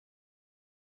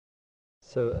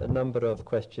So a number of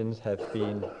questions have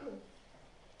been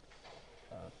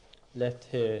left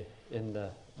here in the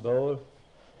bowl,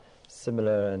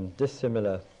 similar and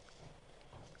dissimilar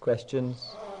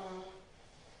questions,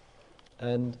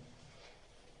 and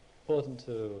important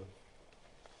to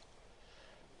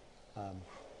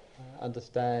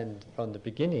understand from the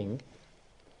beginning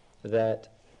that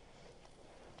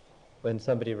when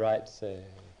somebody writes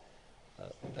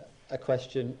a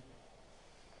question,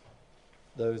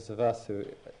 those of us who,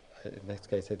 in this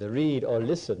case, either read or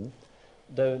listen,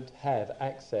 don't have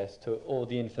access to all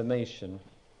the information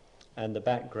and the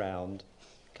background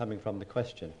coming from the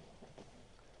question.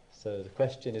 So the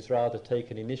question is rather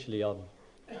taken initially on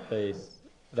face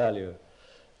value.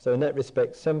 So in that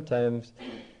respect, sometimes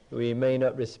we may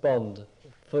not respond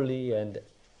fully and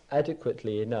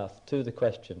adequately enough to the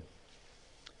question.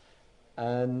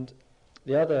 And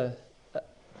the other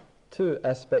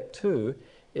aspect too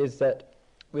is that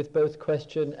with both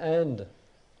question and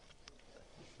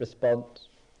response,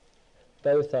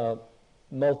 both are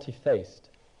multi-faced.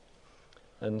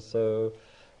 And so,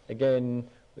 again,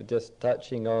 we're just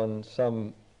touching on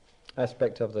some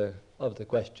aspect of the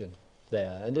question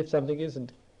there. And if something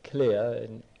isn't clear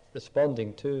in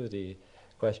responding to the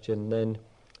question, then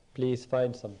please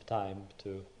find some time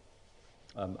to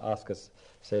ask us,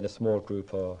 say in a small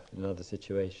group or in another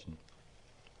situation.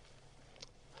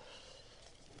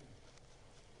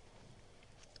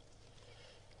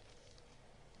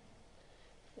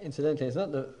 Incidentally, it's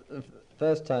not the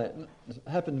first time. It's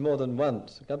happened more than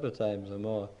once, a couple of times or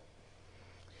more.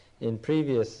 In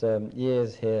previous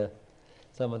years here,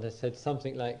 someone has said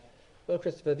something like, well,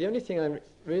 Christopher, the only thing I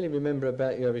really remember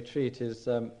about your retreat is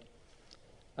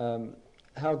how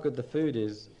good the food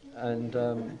is and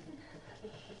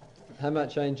how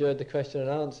much I enjoyed the question and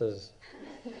answers.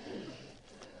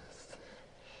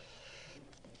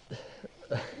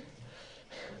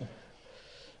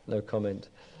 No comment.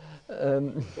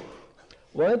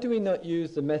 Why do we not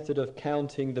use the method of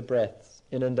counting the breaths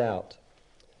in and out,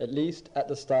 at least at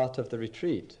the start of the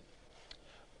retreat?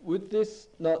 Would this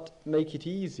not make it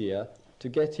easier to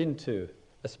get into,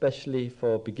 especially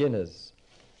for beginners?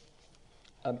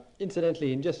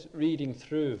 Incidentally, in just reading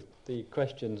through the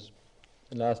questions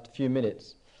in the last few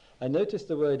minutes, I noticed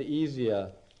the word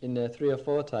easier in there 3 or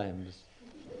 4 times.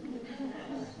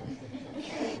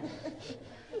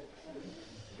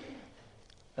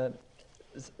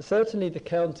 Certainly the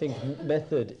counting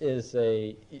method is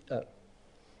a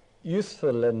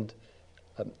useful and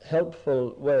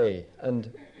helpful way,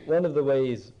 and one of the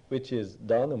ways which is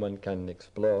done and one can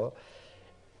explore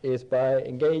is by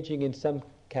engaging in some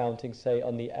counting, say,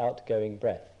 on the outgoing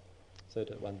breath. So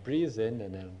that one breathes in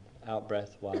and then out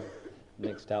breath 1,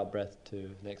 next out breath 2,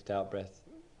 next out breath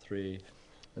 3,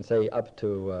 and say up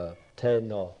to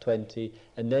 10 or 20,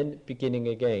 and then beginning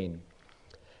again.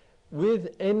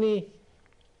 With any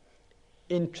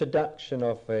introduction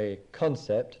of a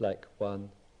concept like 1,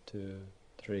 2,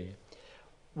 3,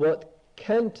 what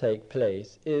can take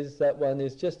place is that one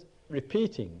is just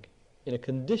repeating in a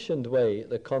conditioned way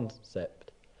the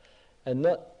concept and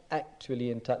not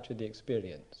actually in touch with the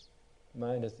experience.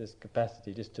 Mind has this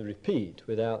capacity just to repeat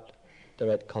without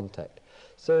direct contact.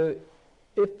 So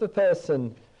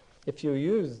if you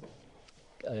use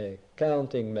a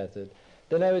counting method,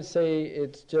 then I would say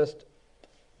it's just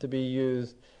to be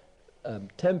used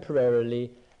temporarily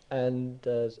and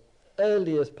as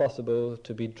early as possible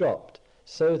to be dropped,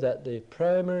 so that the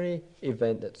primary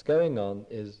event that's going on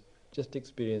is just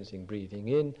experiencing breathing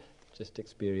in, just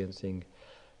experiencing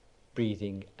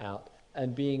breathing out,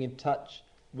 and being in touch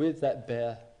with that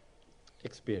bare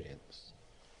experience.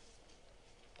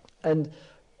 And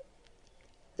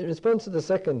in response to the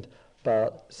second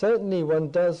part, certainly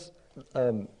one does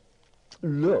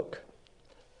look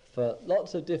for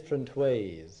lots of different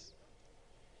ways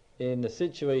in a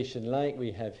situation like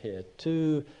we have here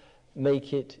to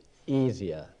make it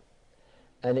easier.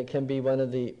 And it can be one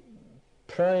of the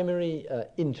primary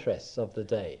interests of the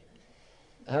day.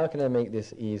 How can I make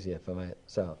this easier for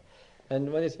myself?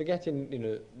 And one is forgetting,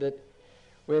 that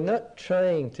we're not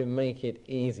trying to make it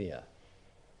easier.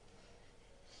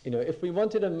 If we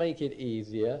wanted to make it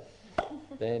easier,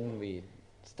 then we'd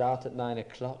start at 9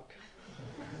 o'clock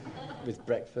with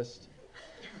breakfast.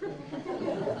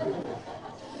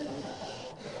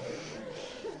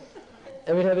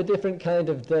 And we'd have a different kind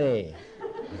of day.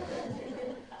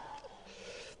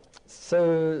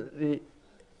 So the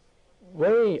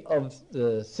way of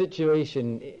the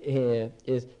situation here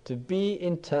is to be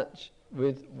in touch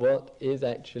with what is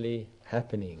actually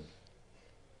happening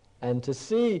and to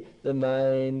see the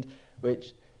mind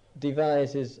which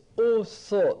devises all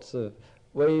sorts of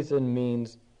ways and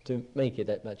means to make it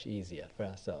that much easier for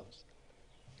ourselves.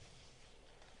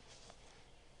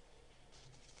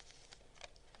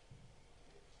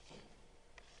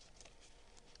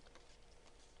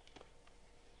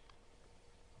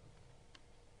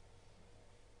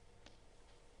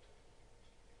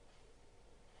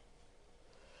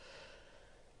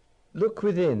 Look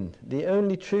within. The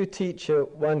only true teacher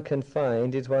one can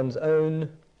find is one's own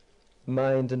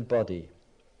mind and body.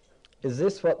 Is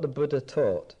this what the Buddha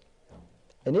taught?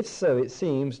 And if so, it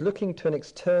seems looking to an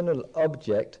external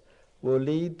object will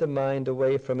lead the mind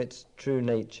away from its true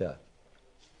nature.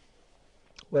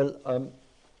 Well,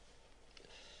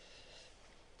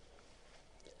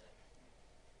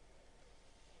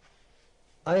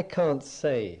 I can't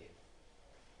say,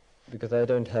 because I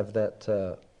don't have that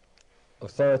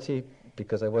authority,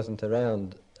 because I wasn't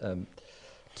around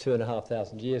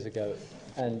 2,500 years ago,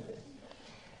 and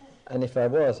if I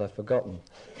was, I've forgotten.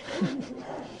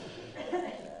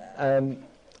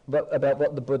 But about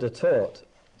what the Buddha taught.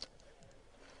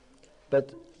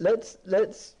 But let's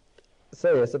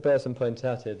say, as the person points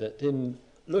out here, that in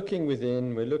looking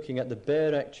within, we're looking at the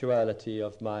bare actuality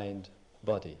of mind,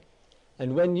 body.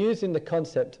 And when using the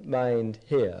concept mind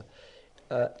here,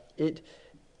 it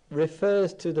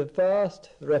refers to the vast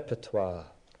repertoire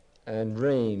and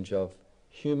range of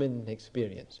human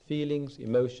experience, feelings,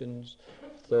 emotions,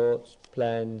 thoughts,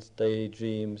 plans,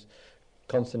 daydreams,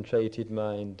 concentrated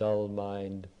mind, dull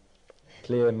mind,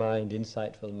 clear mind,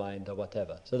 insightful mind, or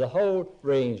whatever. So the whole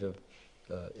range of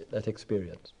that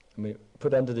experience. I mean,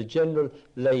 put under the general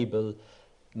label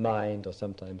mind, or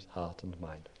sometimes heart and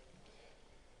mind.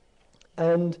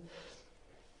 And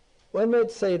one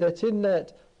might say that in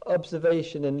that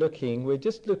observation and looking, we're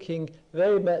just looking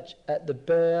very much at the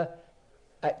bare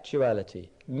actuality,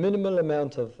 minimal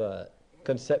amount of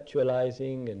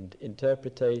conceptualizing and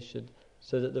interpretation,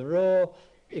 so that the raw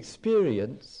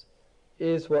experience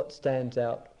is what stands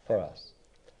out for us.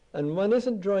 And one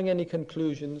isn't drawing any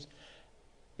conclusions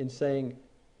in saying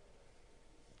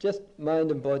just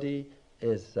mind and body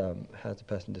is, how's the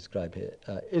person described here,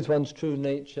 is one's true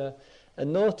nature,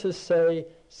 and nor to say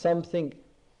something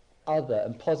other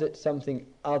and posit something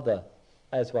other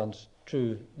as one's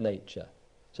true nature.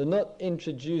 So not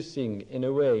introducing, in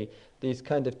a way, these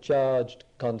kind of charged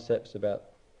concepts about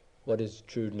what is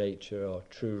true nature or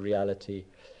true reality,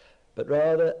 but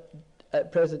rather,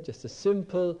 at present, just a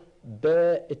simple,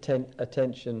 bare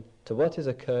attention to what is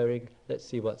occurring. Let's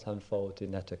see what's unfolded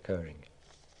in that occurring.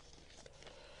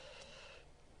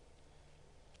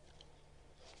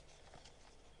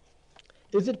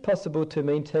 Is it possible to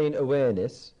maintain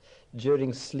awareness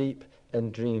during sleep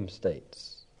and dream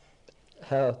states?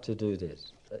 How to do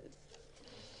this?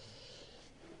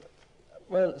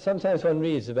 Well, sometimes one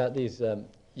reads about these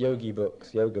yoga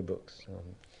books,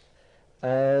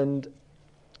 and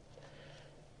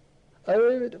I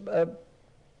would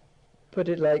put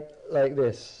it like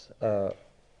this.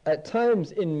 At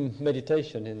times in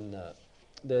meditation,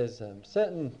 there's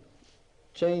certain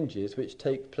changes which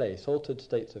take place, altered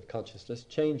states of consciousness,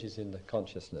 changes in the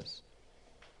consciousness.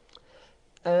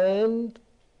 And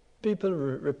people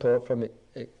report from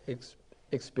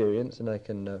experience, and I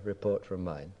can report from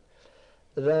mine,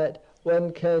 that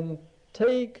one can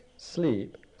take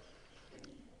sleep,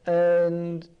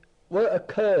 and what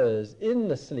occurs in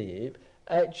the sleep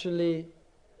actually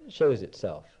shows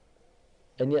itself.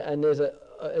 And there's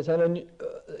an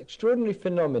extraordinary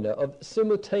phenomena of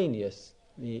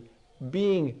simultaneously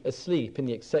being asleep in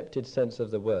the accepted sense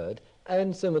of the word,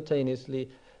 and simultaneously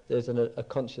there's a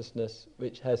consciousness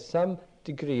which has some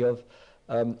degree of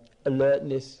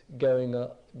alertness going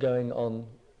on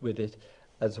with it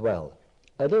as well.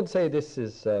 I don't say this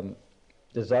is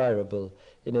desirable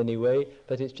in any way,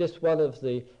 but it's just one of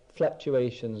the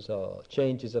fluctuations or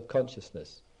changes of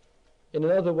consciousness. In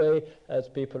another way, as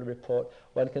people report,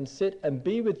 one can sit and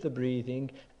be with the breathing,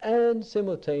 and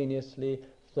simultaneously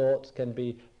thoughts can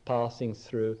be passing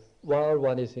through while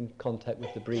one is in contact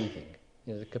with the breathing.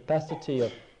 You know, the capacity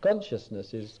of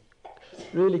consciousness is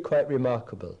really quite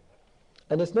remarkable.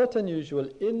 And it's not unusual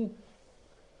in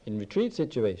retreat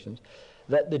situations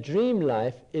that the dream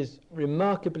life is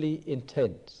remarkably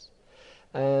intense,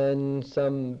 and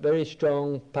some very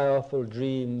strong, powerful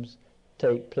dreams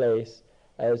take place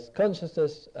as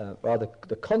consciousness, rather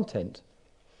the content,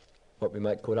 what we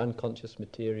might call unconscious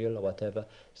material or whatever,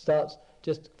 starts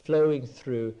just flowing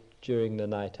through during the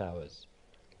night hours.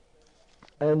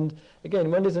 And again,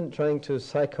 one isn't trying to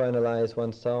psychoanalyze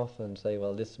oneself and say,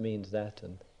 well, this means that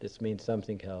and this means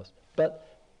something else, but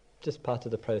just part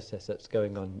of the process that's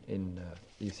going on in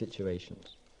these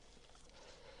situations.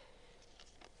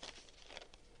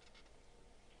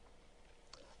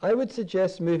 I would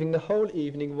suggest moving the whole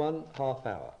evening 1/2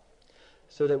 hour,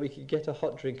 so that we could get a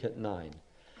hot drink at 9,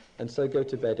 and so go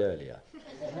to bed earlier.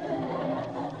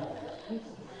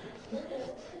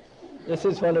 This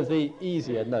is one of the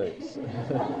easier notes.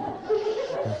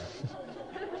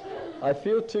 I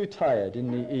feel too tired in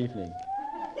the evening.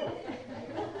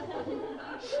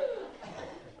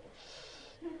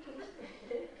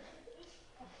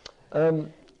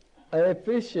 I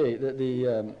appreciate that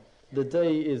the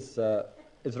day is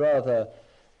rather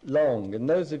long, and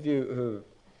those of you who've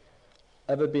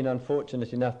ever been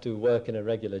unfortunate enough to work in a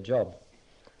regular job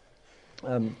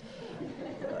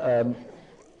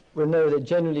will know that,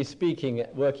 generally speaking,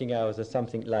 working hours are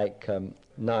something like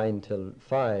 9 till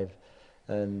 5,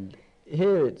 and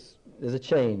here there's a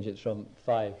change. It's from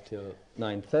 5 till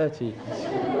 9:30.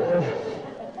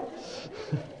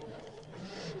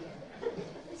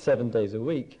 7 days a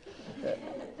week.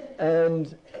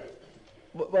 And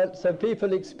so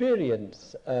people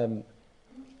experience, as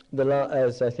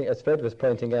Fred was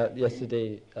pointing out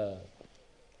yesterday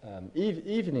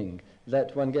evening,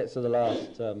 that one gets to the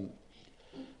last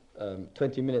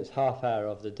 20 minutes, half hour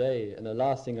of the day, and the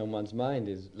last thing on one's mind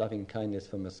is loving kindness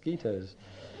for mosquitoes.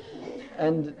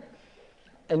 And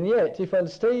yet, if one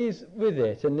stays with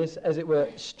it, and this, as it were,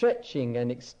 stretching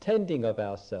and extending of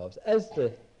ourselves, as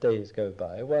the days go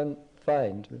by, one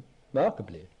finds,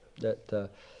 remarkably, that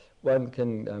one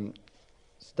can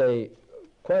stay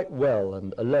quite well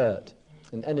and alert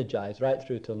and energized right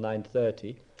through till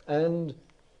 9:30 and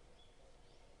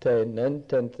 10 and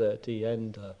 10:30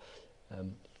 and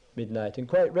midnight, and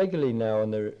quite regularly now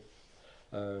on the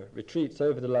retreats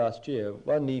over the last year.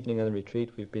 One evening on the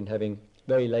retreat we've been having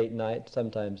very late night,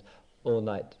 sometimes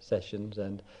all-night sessions,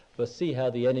 and we'll see how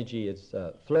the energy is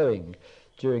flowing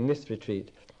during this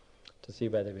retreat, to see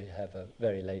whether we have a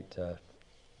very late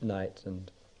night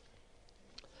and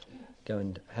go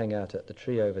and hang out at the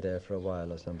tree over there for a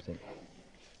while or something.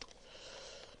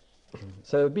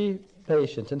 So be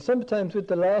patient, and sometimes with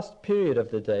the last period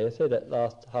of the day, I say that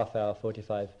last half hour,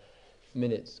 45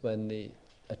 minutes, when the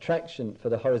attraction for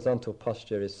the horizontal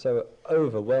posture is so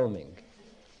overwhelming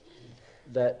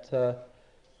that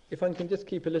if one can just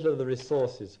keep a little of the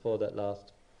resources for that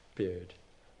last period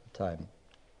of time.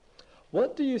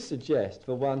 What do you suggest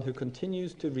for one who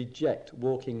continues to reject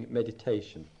walking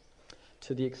meditation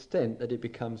to the extent that it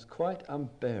becomes quite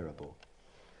unbearable?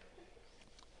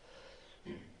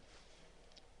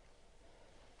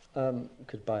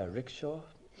 Could buy a rickshaw.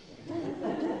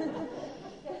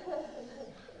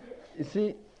 You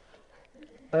see,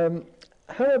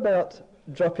 how about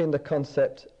dropping the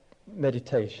concept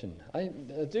meditation? I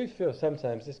do feel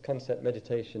sometimes this concept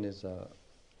meditation is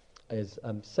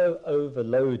so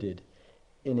overloaded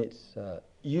in its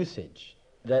usage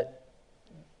that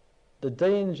the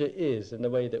danger is, in the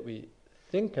way that we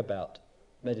think about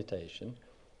meditation,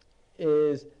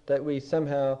 is that we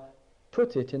somehow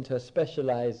put it into a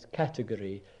specialized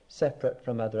category separate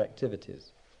from other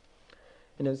activities.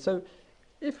 So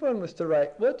if one was to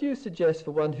write, what do you suggest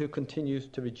for one who continues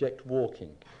to reject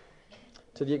walking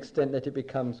to the extent that it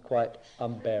becomes quite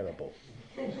unbearable?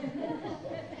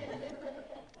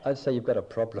 I'd say you've got a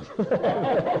problem.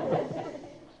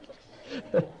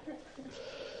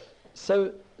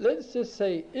 So let's just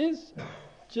say, is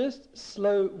just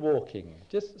slow walking,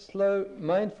 just slow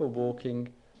mindful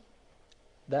walking,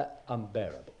 that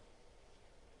unbearable?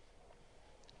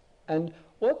 And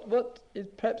what is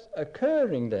perhaps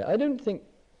occurring there? I don't think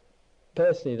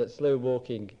personally that slow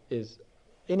walking is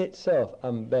in itself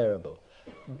unbearable,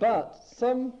 but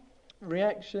some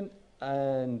reaction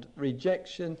and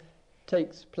rejection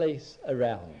takes place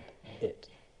around it.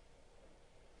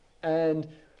 And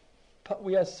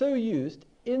we are so used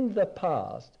in the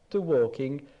past to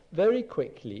walking very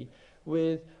quickly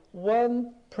with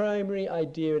one primary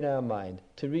idea in our mind,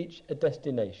 to reach a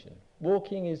destination.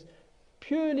 Walking is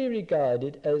purely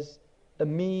regarded as a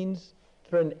means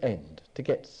for an end, to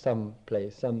get some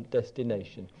place, some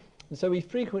destination. And so we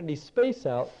frequently space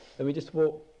out and we just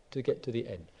walk to get to the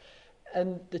end.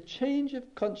 And the change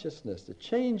of consciousness, the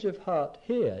change of heart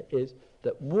here is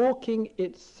that walking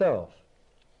itself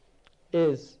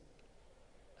is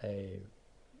a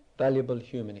valuable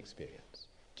human experience.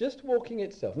 Just walking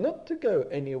itself, not to go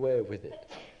anywhere with it.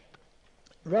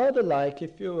 Rather like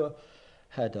if you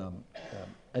had an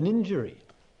injury,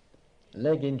 a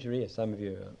leg injury, as some of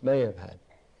you may have had,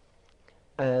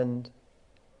 and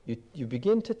you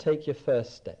begin to take your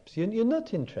first steps. You're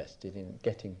not interested in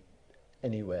getting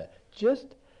anywhere.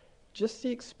 Just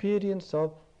the experience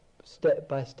of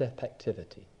step-by-step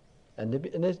activity. And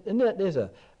there's a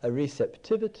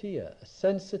receptivity, a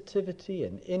sensitivity,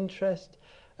 an interest,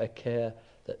 a care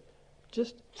that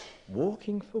just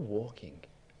walking for walking.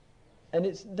 And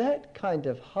it's that kind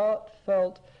of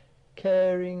heartfelt,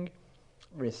 caring,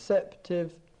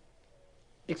 receptive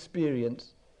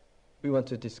experience we want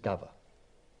to discover.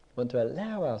 We want to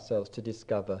allow ourselves to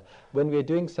discover when we're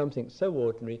doing something so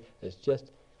ordinary as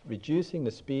just reducing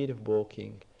the speed of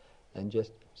walking and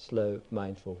just slow,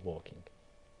 mindful walking.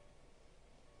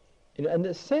 And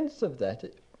the sense of that,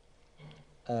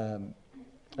 and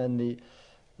the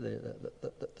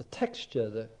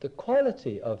texture, the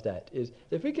quality of that is,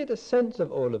 if we get a sense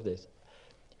of all of this,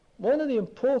 one of the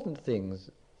important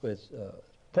things was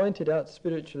pointed out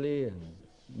spiritually and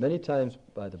many times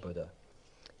by the Buddha,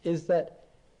 is that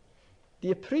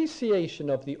the appreciation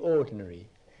of the ordinary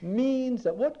means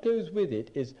that what goes with it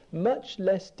is much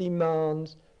less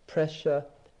demands, pressure,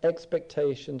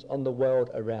 expectations on the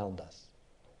world around us.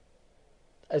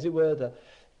 As it were,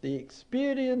 the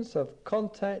experience of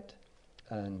contact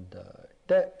and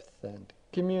depth and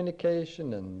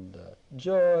communication and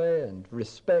joy and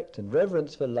respect and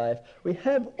reverence for life, we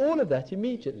have all of that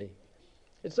immediately.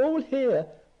 It's all here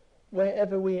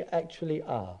wherever we actually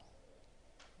are.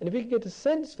 And if we can get a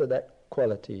sense for that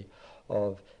quality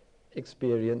of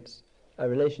experience, our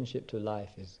relationship to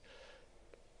life is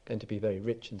going to be very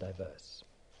rich and diverse.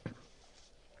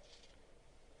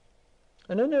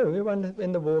 And I know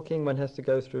in the walking one has to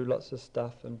go through lots of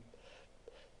stuff and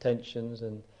tensions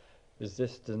and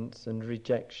resistance and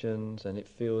rejections, and it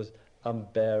feels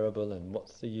unbearable, and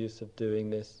what's the use of doing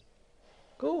this?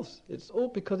 Of course, it's all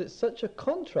because it's such a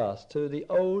contrast to the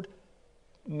old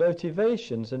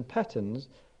motivations and patterns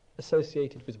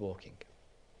associated with walking.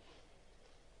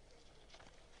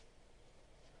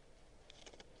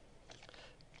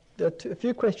 There are a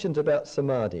few questions about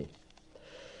samadhi.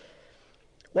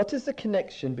 What is the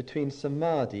connection between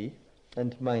samadhi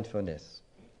and mindfulness?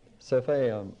 So if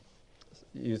I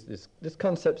use this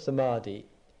concept, samadhi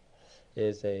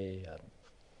is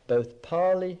both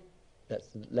Pali, that's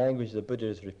the language the Buddha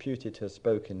is reputed to have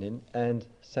spoken in, and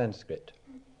Sanskrit.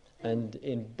 And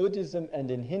in Buddhism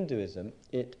and in Hinduism,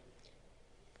 it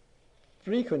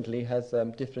frequently has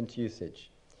different usage.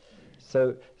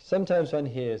 So sometimes one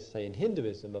hears, say in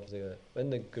Hinduism, when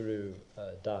the Guru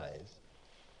dies,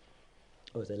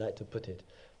 or as they like to put it,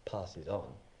 passes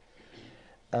on,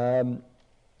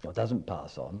 or doesn't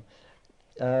pass on,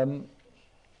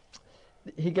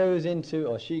 he goes into,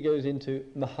 or she goes into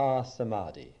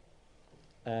Mahasamadhi.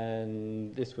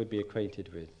 And this would be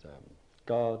equated with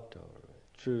God, or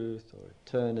truth, or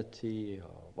eternity,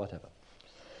 or whatever.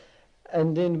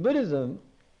 And in Buddhism,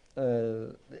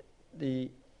 the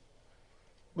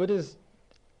Buddha's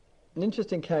an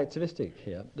interesting characteristic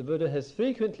here. The Buddha has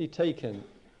frequently taken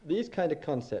these kind of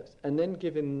concepts and then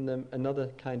given them another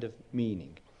kind of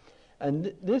meaning.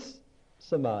 And this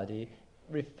samadhi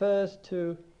refers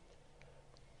to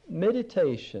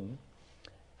meditation,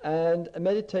 and a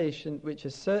meditation which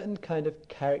has certain kind of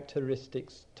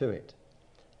characteristics to it.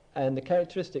 And the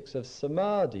characteristics of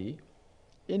samadhi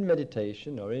in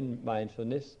meditation or in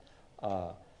mindfulness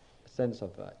are a sense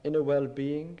of inner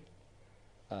well-being,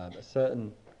 a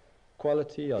certain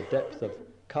quality or depth of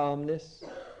calmness,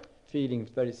 feeling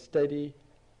very steady,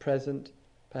 present,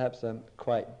 perhaps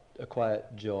quite a quiet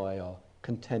joy or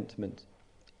contentment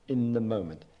in the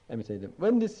moment. Let me say that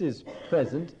when this is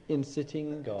present in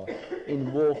sitting or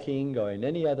in walking or in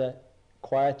any other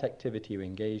quiet activity we're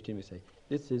engaged in, we say,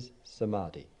 this is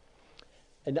samadhi.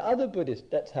 In other Buddhist,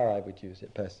 that's how I would use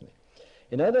it personally.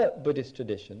 In other Buddhist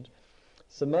traditions,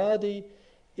 samadhi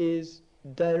is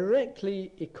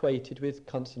directly equated with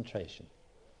concentration.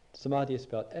 Samadhi is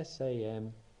spelled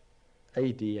S-A-M-A-D-H-I.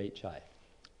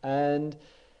 And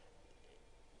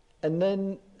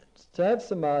then to have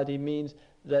samadhi means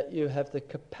that you have the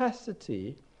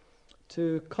capacity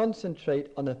to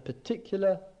concentrate on a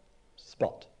particular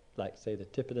spot, like say the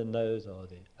tip of the nose or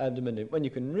the abdomen, when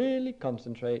you can really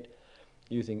concentrate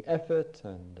using effort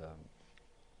and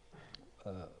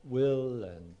will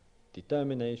and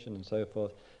determination and so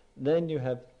forth, then you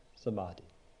have samadhi.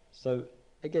 So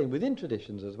again, within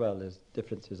traditions as well, there's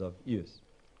differences of use.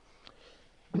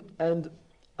 And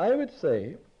I would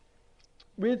say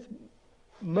with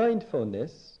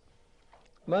mindfulness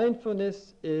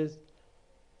is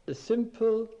the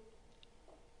simple,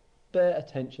 bare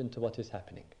attention to what is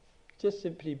happening. Just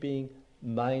simply being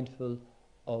mindful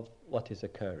of what is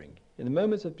occurring. In the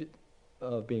moments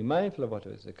of being mindful of what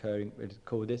is occurring, we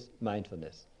call this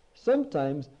mindfulness.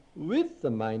 Sometimes with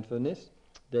the mindfulness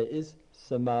there is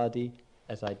samadhi,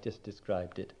 as I just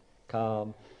described it,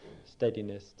 calm,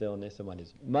 steadiness, stillness, and one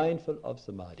is mindful of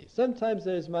samadhi. Sometimes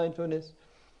there is mindfulness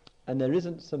and there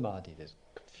isn't samadhi. There's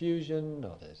confusion,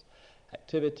 or there's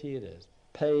activity, there's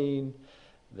pain,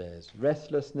 there's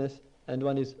restlessness, and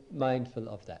one is mindful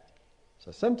of that.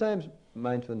 So sometimes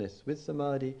mindfulness with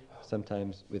samadhi,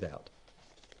 sometimes without.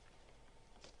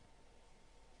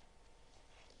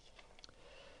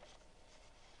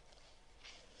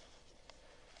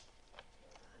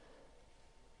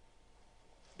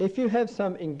 If you have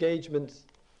some engagements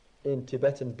in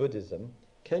Tibetan Buddhism,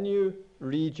 can you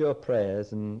read your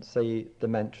prayers and say the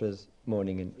mantras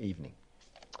morning and evening?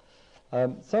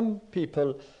 Some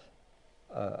people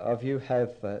of you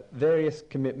have various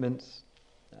commitments,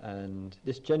 and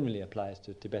this generally applies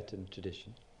to Tibetan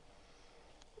tradition,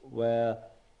 where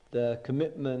the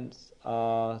commitments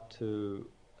are to,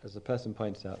 as the person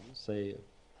points out, say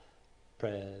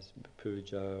prayers,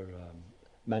 puja,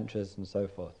 mantras and so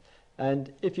forth.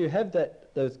 And if you have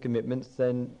those commitments,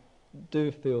 then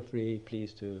do feel free,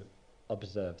 please, to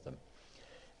observe them.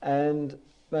 And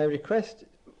my request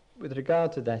with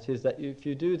regard to that is that if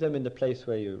you do them in the place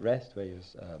where you rest, where you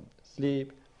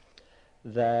sleep,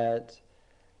 that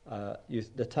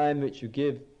the time which you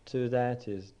give to that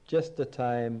is just the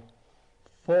time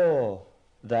for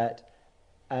that,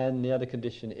 and the other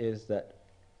condition is that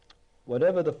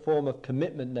whatever the form of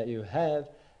commitment that you have,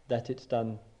 that it's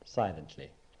done silently.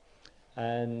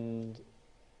 And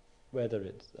whether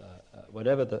it's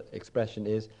whatever the expression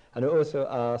is, and I also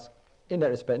ask in that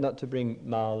respect not to bring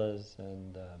malas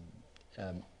and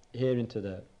here into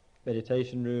the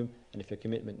meditation room, and if your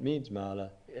commitment means mala,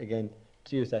 again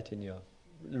to use that in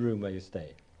the room where you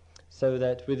stay, so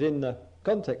that within the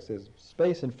context there's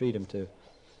space and freedom to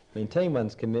maintain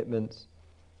one's commitments,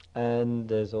 and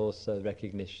there's also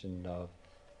recognition of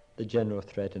the general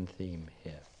thread and theme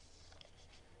here.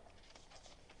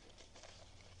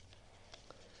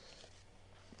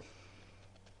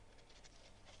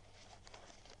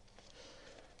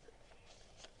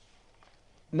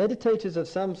 Meditators of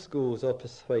some schools or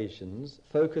persuasions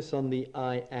focus on the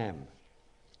I am,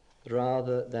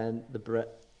 rather than the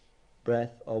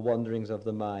breath or wanderings of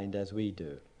the mind as we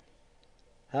do.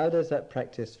 How does that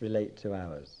practice relate to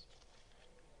ours?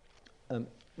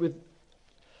 With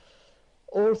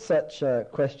all such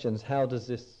questions, how does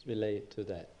this relate to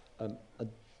that? I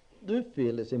do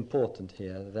feel it's important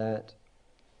here that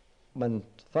one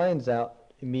finds out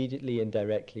immediately and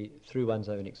directly through one's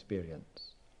own experience.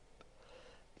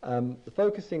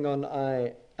 Focusing on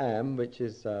I am, which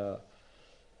is a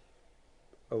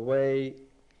way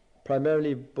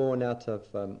primarily born out of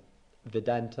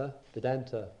Vedanta.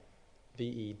 Vedanta,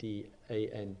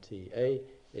 V-E-D-A-N-T-A,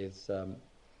 is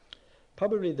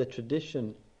probably the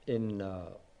tradition in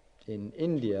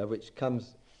India which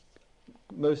comes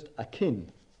most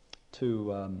akin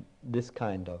to this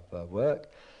kind of work.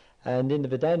 And in the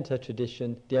Vedanta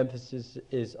tradition, the emphasis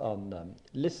is on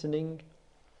listening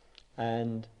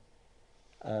and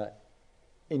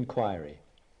inquiry.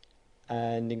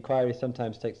 And inquiry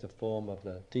sometimes takes the form of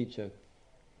the teacher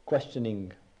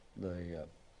questioning the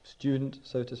student,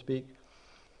 so to speak.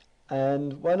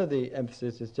 And one of the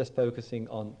emphasis is just focusing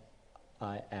on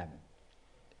I am.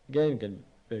 Again,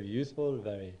 very useful,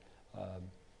 very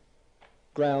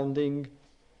grounding,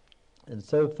 and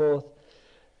so forth.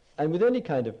 And with any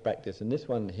kind of practice, and this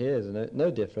one here is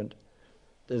no different,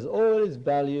 there's always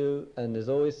value and there's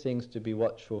always things to be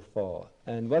watchful for.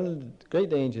 And one of the great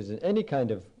dangers in any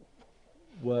kind of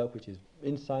work which is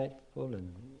insightful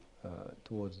and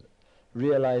towards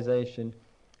realization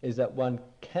is that one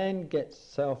can get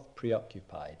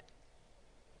self-preoccupied.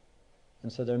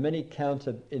 And so there are many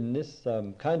in this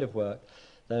kind of work,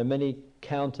 there are many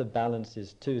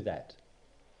counterbalances to that.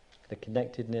 The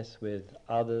connectedness with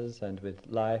others and with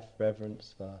life,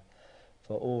 reverence for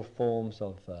all forms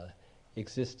of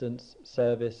existence,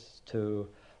 service to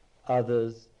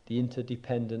others, the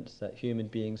interdependence that human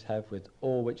beings have with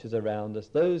all which is around us.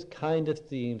 Those kind of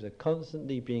themes are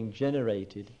constantly being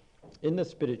generated in the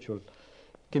spiritual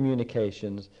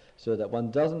communications, so that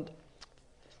one doesn't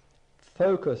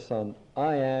focus on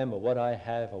I am, or what I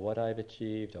have, or what I've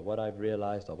achieved, or what I've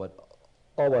realized, or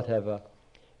whatever,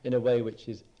 in a way which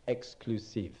is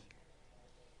exclusive.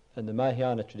 And the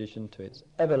Mahayana tradition, to its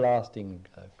everlasting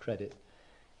credit,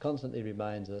 constantly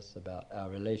reminds us about our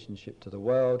relationship to the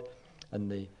world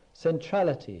and the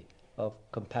centrality of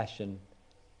compassion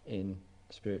in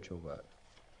spiritual work.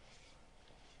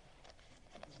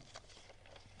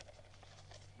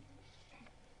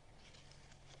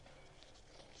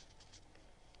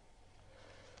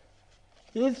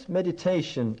 Is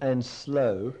meditation and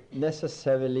slow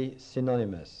necessarily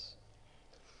synonymous?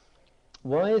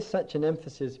 Why is such an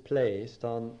emphasis placed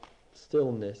on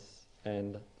stillness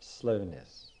and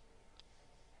slowness?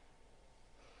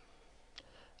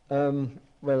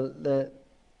 Well, they're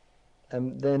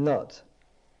not.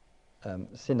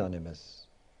 synonymous.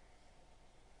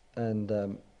 And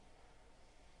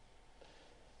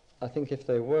I think if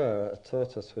they were, a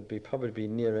tortoise would probably be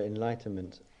nearer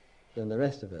enlightenment than the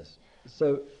rest of us.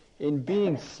 So in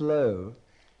being slow,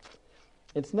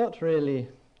 it's not really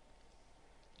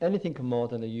anything more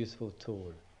than a useful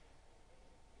tool.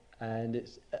 And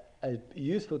it's a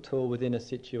useful tool within a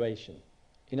situation.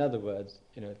 In other words,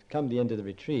 come the end of the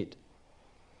retreat,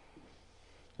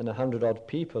 and 100-odd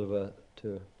people were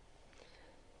to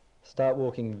start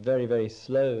walking very, very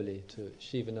slowly to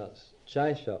Shivanath's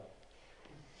chai shop,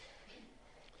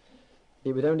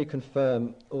 it would only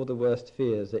confirm all the worst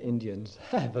fears that Indians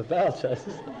have about us.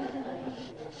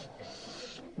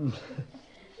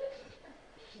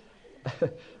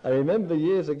 I remember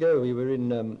years ago we were in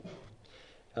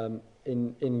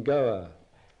Goa,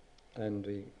 and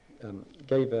we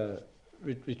gave a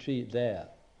retreat there.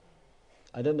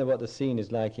 I don't know what the scene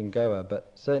is like in Goa,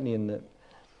 but certainly in the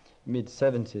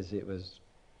mid-70s it was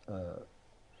it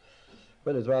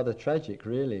was rather tragic,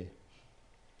 really.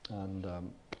 And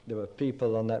there were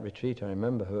people on that retreat, I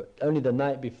remember, who only the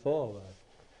night before were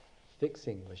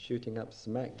shooting up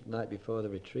smack the night before the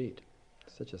retreat.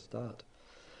 Such a start.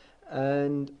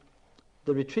 And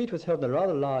the retreat was held in a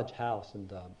rather large house,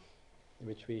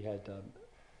 which we had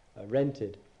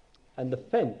rented, and the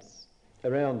fence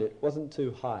around it wasn't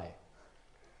too high.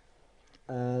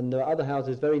 And there are other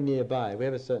houses very nearby. We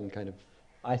have a certain kind of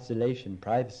isolation,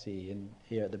 privacy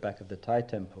here at the back of the Thai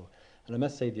temple. And I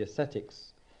must say the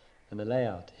aesthetics and the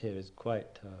layout here is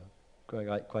quite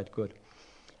good.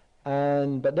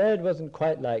 But there it wasn't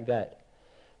quite like that.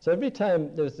 So every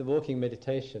time there was the walking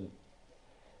meditation,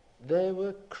 there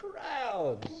were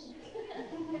crowds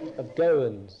of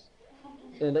Goans.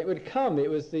 And they would come. It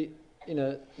was the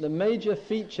major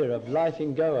feature of life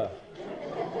in Goa.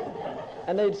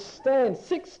 And they'd stand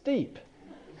 6 deep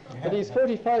for these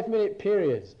 45-minute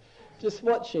periods, just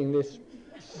watching this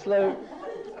slow.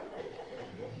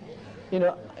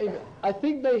 I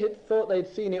think they had thought they'd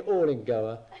seen it all in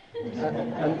Goa,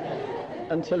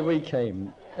 until we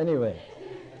came. Anyway,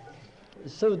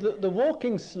 so the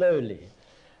walking slowly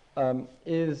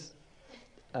is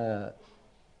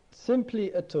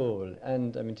simply a tool.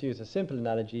 And I mean, to use a simple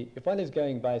analogy, if one is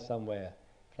going by somewhere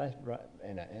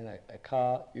in a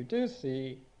car, you do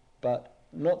see, but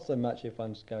not so much if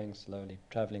one's going slowly,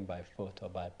 travelling by foot or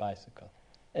by bicycle.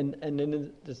 And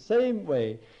in the same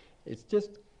way, it's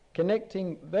just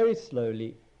connecting very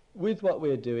slowly with what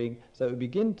we're doing, so we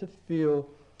begin to feel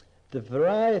the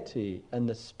variety and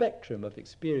the spectrum of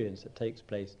experience that takes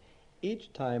place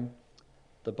each time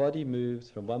the body moves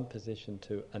from one position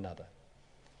to another.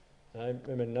 I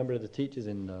remember a number of the teachers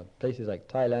in places like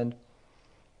Thailand,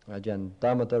 Ajahn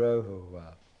Damadaro, who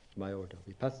was my old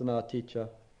Vipassana teacher,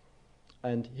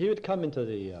 and he would come into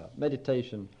the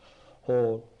meditation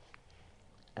hall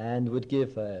and would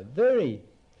give a very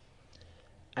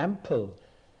ample,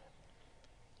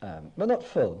 well, not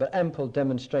full, but ample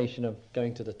demonstration of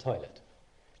going to the toilet.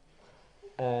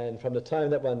 And from the time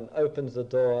that one opens the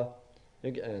door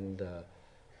and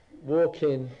walk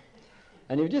in,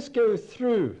 and you just go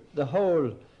through the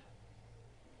whole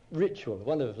ritual,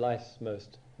 one of life's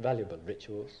most valuable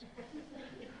rituals,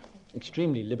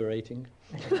 extremely liberating.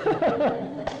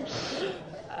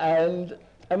 and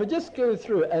we just go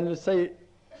through and we say,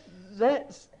 there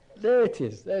it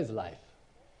is, there's life.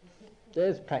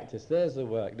 There's practice, there's the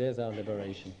work, there's our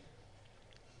liberation.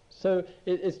 So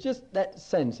it's just that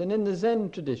sense. And in the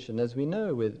Zen tradition, as we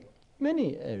know, with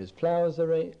many areas, flowers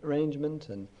arrangement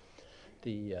and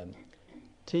the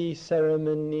tea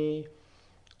ceremony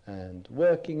and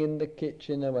working in the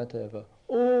kitchen or whatever,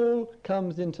 all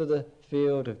comes into the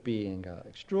field of being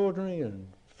extraordinary and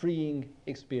freeing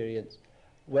experience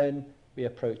when we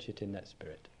approach it in that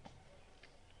spirit.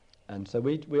 And so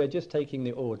we are just taking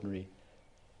the ordinary,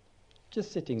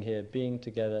 just sitting here, being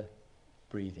together,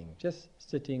 breathing, just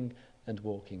sitting and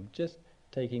walking, just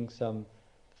taking some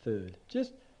food,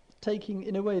 just taking,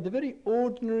 in a way, the very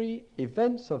ordinary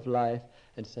events of life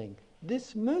and saying,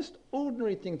 this most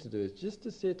ordinary thing to do is just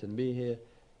to sit and be here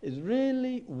is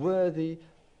really worthy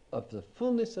of the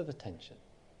fullness of attention.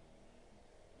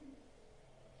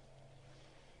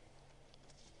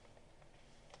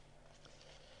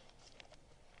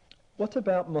 What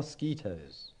about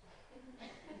mosquitoes?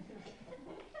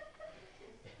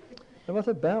 And what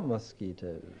about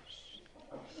mosquitoes?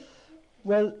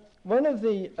 Well, one of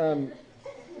the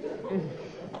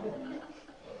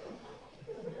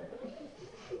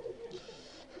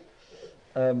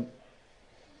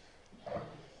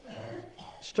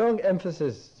strong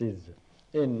emphasis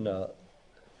in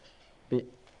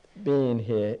being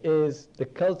here is the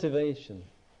cultivation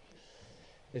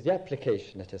is the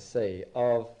application, let us say,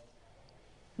 of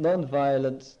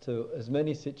non-violence to as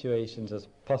many situations as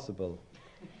possible.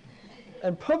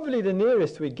 And probably the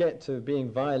nearest we get to being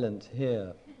violent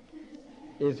here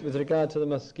is with regard to the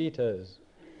mosquitoes,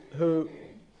 who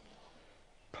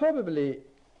probably,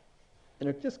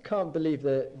 just can't believe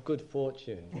their good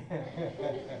fortune.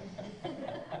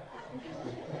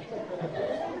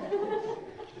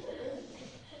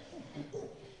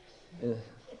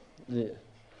 The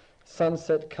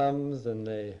sunset comes and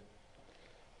they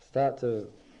start to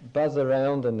buzz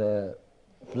around in their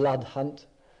blood hunt.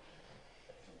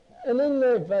 And then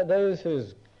there are those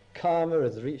whose karma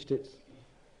has reached its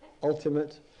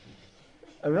ultimate,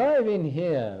 arrive in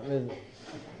here with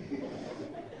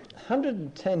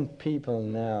 110 people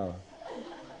now,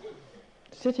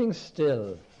 sitting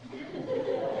still.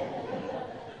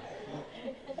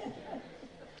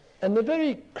 And the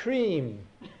very cream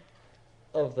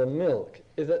of the milk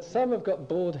is that some have got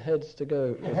bald heads to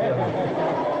go as well.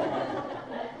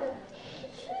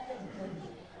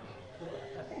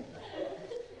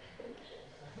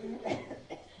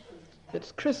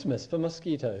 It's Christmas for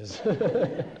mosquitoes.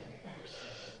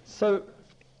 So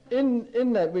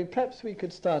in that, perhaps we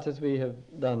could start as we have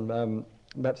done.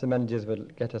 Perhaps the managers will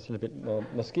get us a little bit more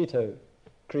mosquito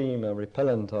cream or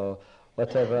repellent or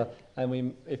whatever,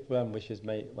 and if one wishes,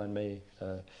 one may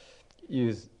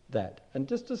use that. And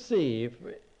just to see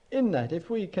if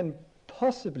we can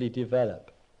possibly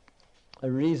develop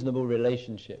a reasonable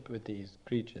relationship with these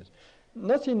creatures,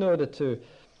 not in order to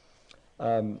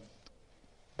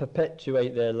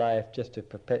perpetuate their life just to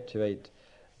perpetuate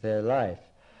their life,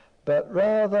 but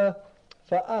rather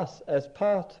for us as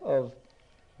part of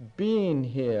being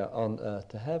here on earth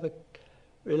to have a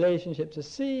relationship, to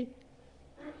see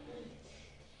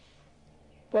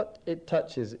what it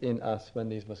touches in us when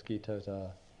these mosquitoes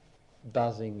are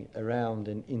buzzing around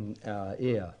in our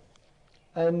ear,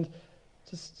 and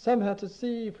somehow to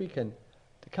see if we can,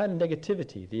 the kind of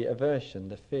negativity, the aversion,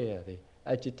 the fear, the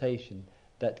agitation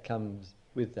that comes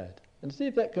with that, and see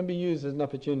if that can be used as an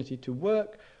opportunity to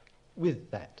work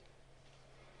with that.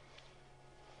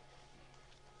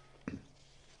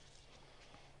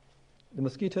 The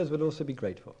mosquitoes will also be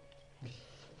grateful.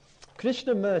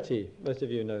 Krishnamurti, most of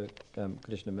you know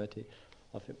Krishnamurti,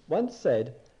 once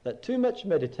said that too much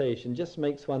meditation just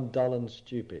makes one dull and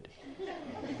stupid.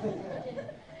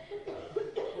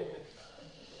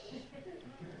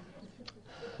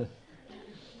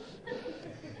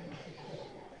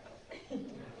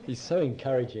 He's so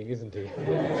encouraging, isn't he?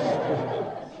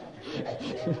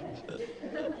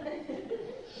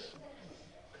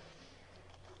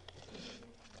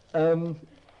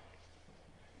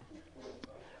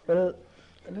 Well,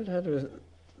 I don't know how to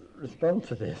respond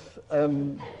to this.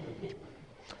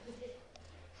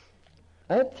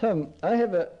 I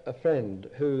have a friend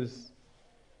who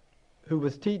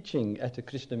was teaching at a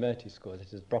Krishnamurti school.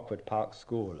 This is Brockwood Park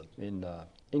School in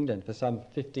England for some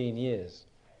 15 years.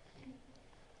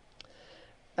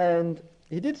 And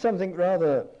he did something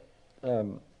rather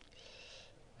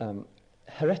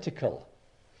heretical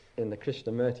in the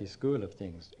Krishnamurti school of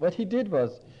things. What he did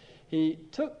was, he's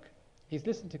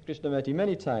listened to Krishnamurti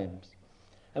many times,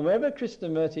 and wherever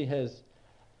Krishnamurti has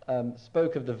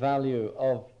spoke of the value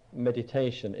of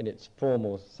meditation in its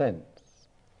formal sense,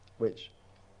 which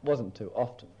wasn't too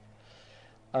often,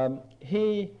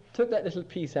 he took that little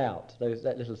piece out,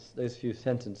 those few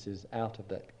sentences out of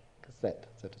that cassette,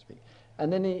 so to speak,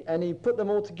 and then he put them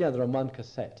all together on one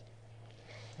cassette.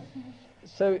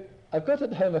 So I've got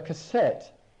at home a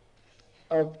cassette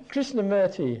of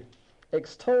Krishnamurti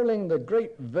extolling the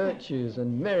great virtues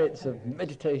and merits of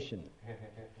meditation.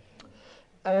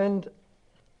 And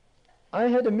I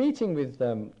had a meeting with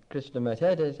Krishnamurti. I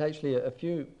had actually a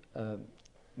few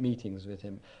meetings with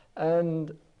him,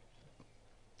 and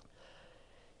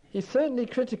he's certainly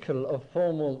critical of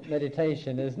formal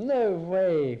meditation. There's no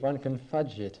way one can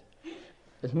fudge it,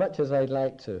 as much as I'd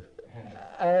like to.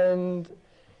 And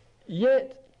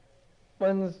yet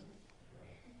one's,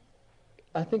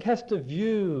 I think, has to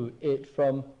view it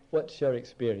from what's your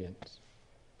experience.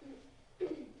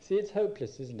 See, it's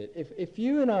hopeless, isn't it? If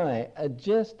you and I are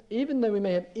just, even though we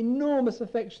may have enormous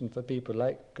affection for people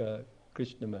like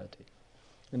Krishnamurti,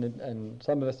 and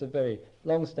some of us have very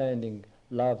long-standing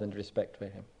love and respect for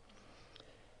him,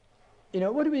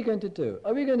 what are we going to do?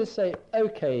 Are we going to say,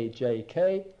 okay,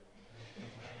 JK,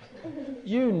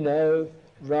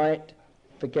 right,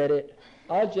 forget it,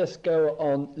 I'll just go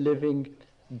on living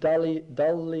dully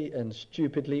and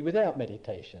stupidly without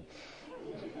meditation?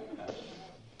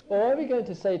 Or are we going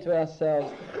to say to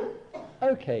ourselves,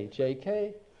 okay,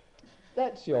 JK,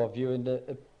 that's your view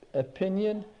and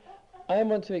opinion, I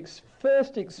want to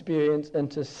first experience and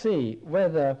to see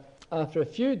whether, after a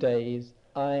few days,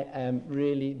 I am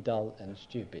really dull and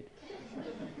stupid.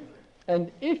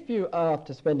 And if you are,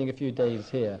 after spending a few days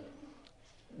here,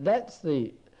 that's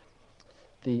the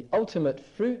ultimate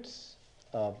fruits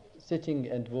of sitting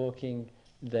and walking,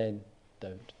 then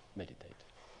don't meditate.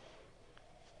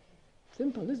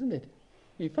 Simple, isn't it?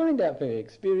 You find out from your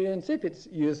experience. If it's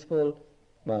useful,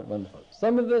 wonderful.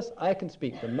 Some of us, I can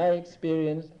speak from my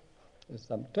experience,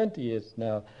 some 20 years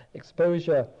now,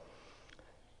 exposure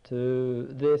to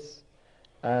this,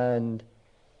 and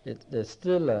there's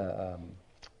still a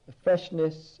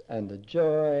freshness and a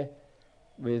joy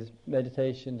with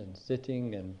meditation and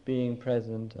sitting and being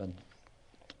present and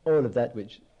all of that,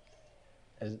 which,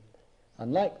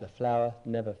 unlike the flower,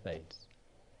 never fades.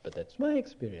 But that's my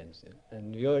experience,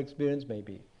 and your experience may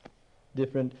be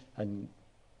different. And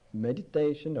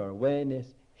meditation or awareness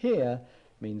here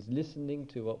means listening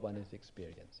to what one is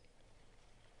experiencing.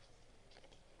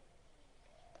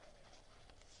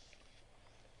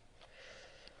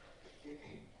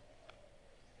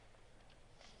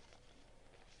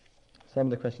 Some of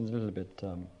the questions a little bit.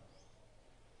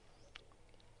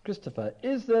 Christopher,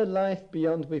 is there life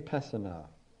beyond Vipassana?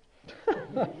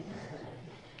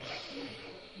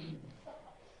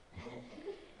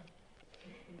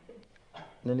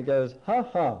 And then he goes, ha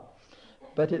ha,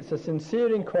 but it's a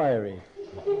sincere inquiry.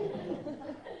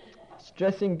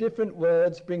 Stressing different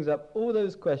words brings up all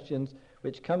those questions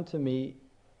which come to me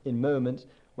in moments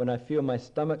when I feel my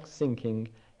stomach sinking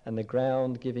and the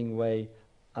ground giving way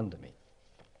under me.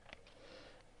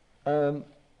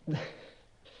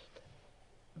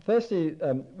 Firstly,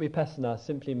 Vipassana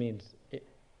simply means,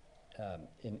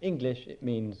 in English, it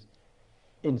means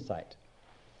insight.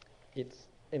 It's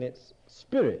in its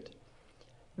spirit.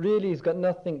 Really, it's got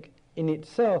nothing in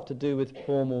itself to do with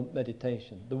formal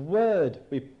meditation. The word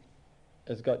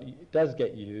does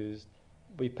get used,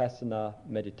 Vipassana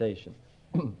meditation.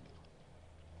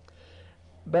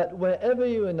 But wherever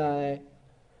you and I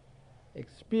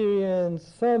experience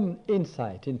some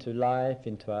insight into life,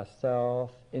 into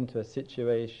ourselves, into a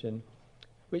situation,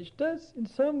 which does in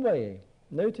some way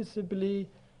noticeably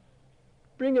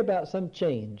bring about some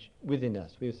change within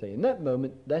us. We would say, in that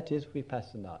moment, that is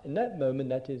Vipassana. In that moment,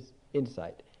 that is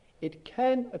insight. It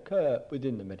can occur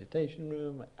within the meditation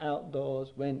room,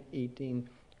 outdoors, when eating,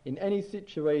 in any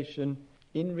situation,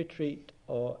 in retreat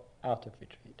or out of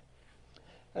retreat.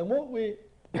 And what we,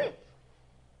 should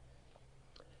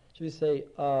we say,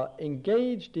 are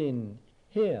engaged in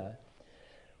here,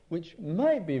 which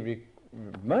might be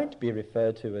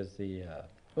referred to as the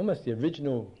almost the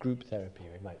original group therapy,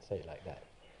 we might say it like that,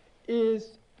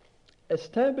 is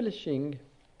establishing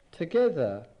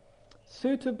together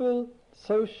suitable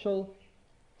social,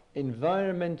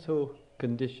 environmental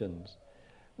conditions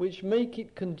which make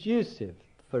it conducive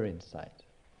for insight.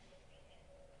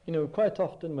 You know, quite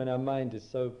often when our mind is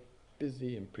so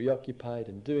busy and preoccupied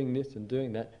and doing this and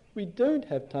doing that, we don't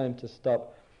have time to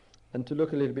stop and to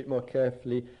look a little bit more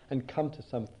carefully and come to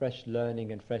some fresh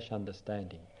learning and fresh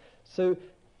understanding. So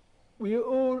we are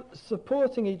all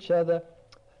supporting each other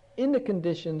in the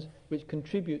conditions which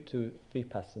contribute to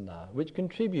Vipassana, which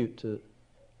contribute to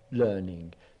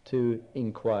learning, to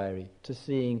inquiry, to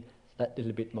seeing that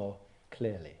little bit more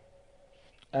clearly.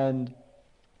 And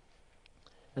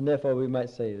therefore we might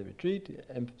say the retreat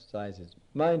emphasizes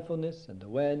mindfulness and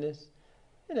awareness.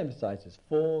 It emphasizes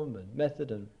form and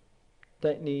method and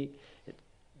technique. It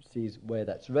sees where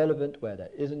that's relevant, where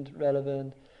that isn't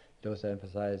relevant. It also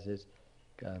emphasizes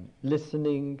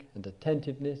listening and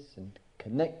attentiveness and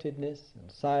connectedness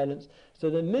and silence. So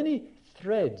there are many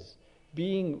threads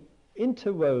being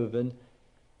interwoven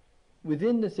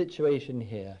within the situation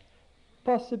here.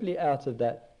 Possibly out of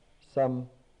that some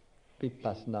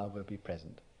Vipassana will be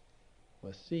present.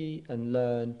 We'll see and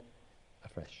learn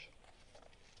afresh.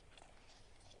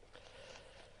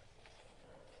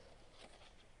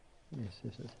 Yes,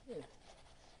 this is it.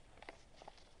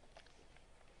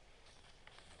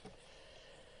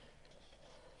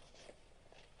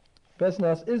 Person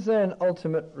asks, is there an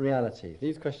ultimate reality?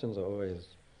 These questions are always,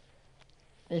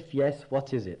 if yes,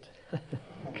 what is it?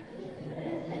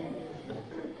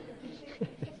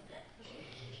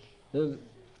 Through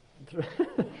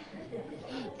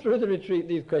the retreat,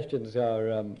 these questions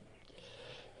are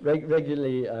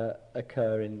regularly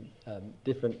occur in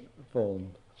different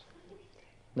forms.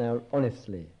 Now,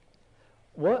 honestly,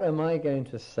 what am I going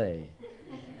to say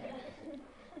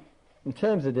in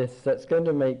terms of this that's going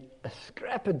to make a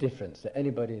scrap of difference to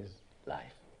anybody's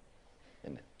life?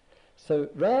 So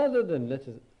rather than let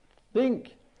us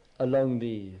think along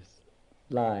these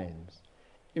lines,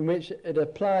 in which it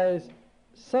applies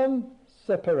some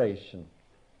separation.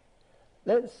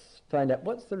 Let's find out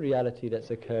what's the reality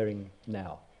that's occurring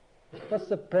now. What's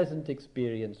the present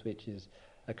experience which is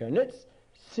occurring? Let's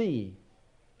see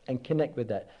and connect with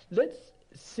that. Let's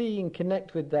see and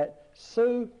connect with that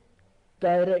so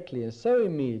directly and so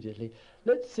immediately.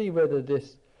 Let's see whether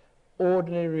this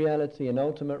ordinary reality and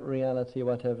ultimate reality,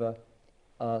 whatever,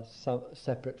 are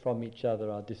separate from each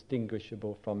other, are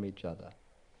distinguishable from each other.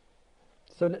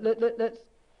 So let's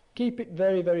keep it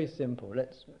very, very simple.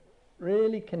 Let's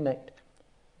really connect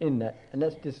in that, and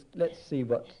let's see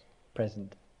what's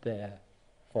present there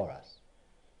for us.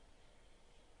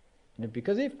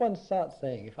 Because if I start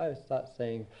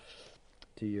saying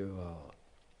to you,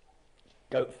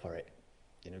 go for it,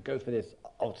 go for this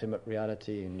ultimate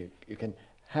reality, and you can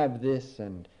have this,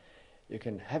 and you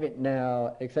can have it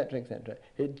now, etc., etc.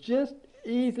 It just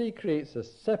easily creates a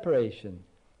separation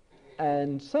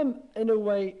and some, in a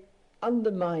way,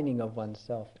 undermining of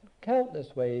oneself in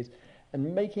countless ways,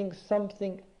 and making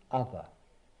something other.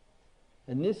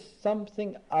 And this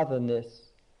something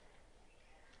otherness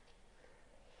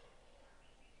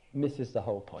misses the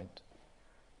whole point,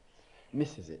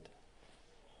 misses it.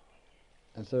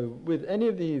 And so with any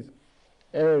of these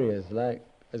areas, like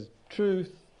as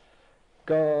truth,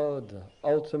 God,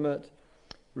 ultimate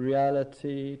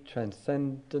reality,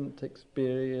 transcendent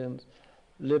experience,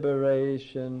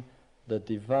 liberation, the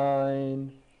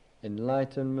divine,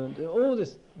 enlightenment, all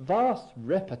this vast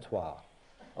repertoire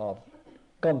of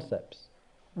concepts,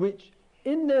 which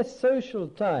in their social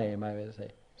time, I would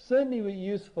say, certainly were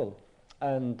useful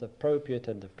and appropriate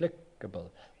and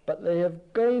applicable, but they have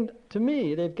gained, to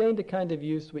me, they've gained a kind of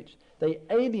use which they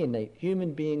alienate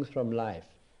human beings from life.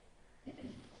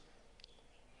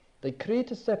 They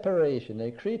create a separation,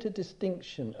 they create a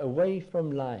distinction away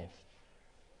from life.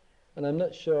 And I'm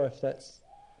not sure if that's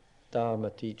Dharma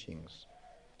teachings,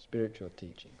 spiritual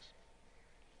teachings.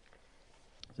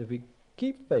 So if we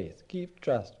keep faith, keep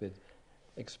trust with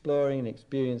exploring and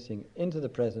experiencing into the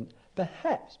present,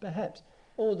 perhaps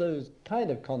all those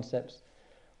kind of concepts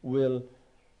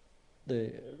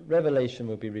the revelation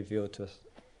will be revealed to us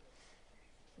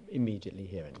immediately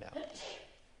here and now.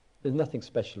 There's nothing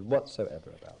special whatsoever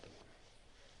about them.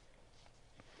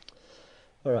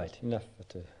 All right, enough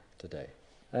for today.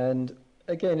 And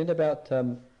again, in about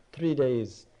 3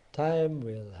 days' time,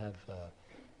 we'll have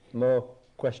more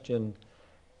question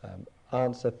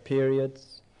answer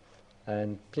periods,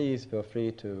 and please feel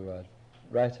free to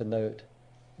write a note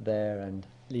there and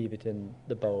leave it in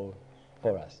the bowl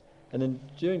for us. And then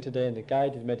during today, in the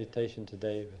guided meditation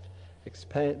today,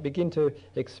 begin to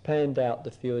expand out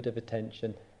the field of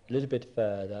attention a little bit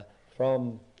further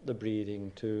from the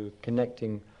breathing to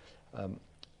connecting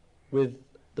with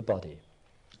the body.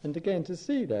 And again, to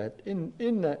see that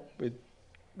in that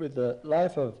with the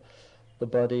life of the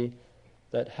body,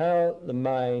 that how the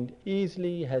mind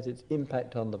easily has its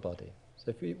impact on the body.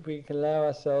 So if we can allow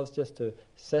ourselves just to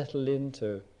settle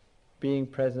into being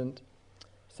present,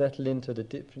 settle into the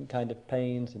different kind of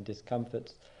pains and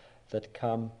discomforts that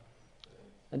come,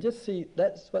 and just see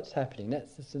that's what's happening,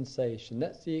 that's the sensation,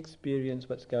 that's the experience,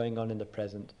 what's going on in the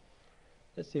present.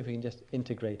 Let's see if we can just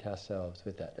integrate ourselves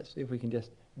with that. Let's see if we can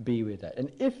just be with that.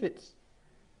 And if it's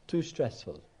too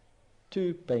stressful,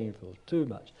 too painful, too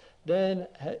much, then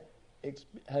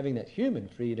having that human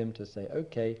freedom to say,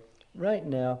 okay, right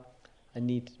now I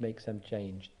need to make some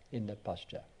change in the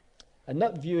posture. And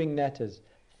not viewing that as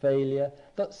failure,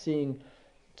 not seeing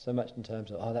so much in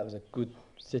terms of, oh, that was a good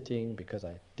sitting because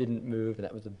I didn't move, and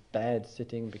that was a bad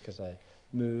sitting because I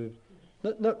moved.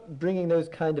 Not bringing those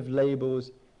kind of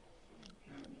labels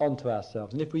onto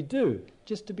ourselves. And if we do,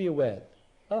 just to be aware,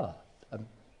 I'm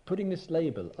putting this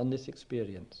label on this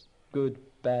experience, good,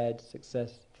 bad,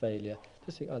 success, failure,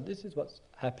 to say, this is what's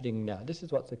happening now, this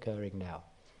is what's occurring now.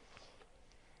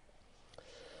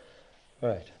 All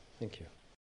right, thank you.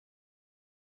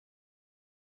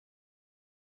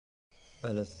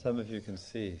 Well, as some of you can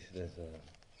see, there's a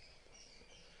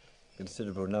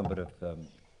considerable number of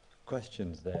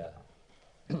questions there,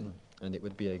 and it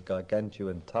would be a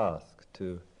gargantuan task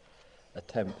to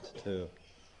attempt to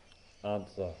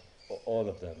answer all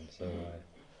of them, so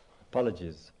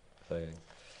apologies if I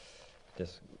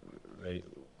just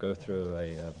go through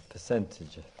a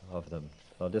percentage of them.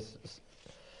 I'll just,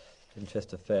 in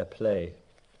interest of fair play,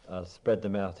 I'll spread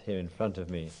them out here in front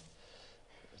of me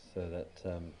so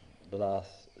that the last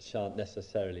shan't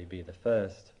necessarily be the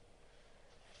first.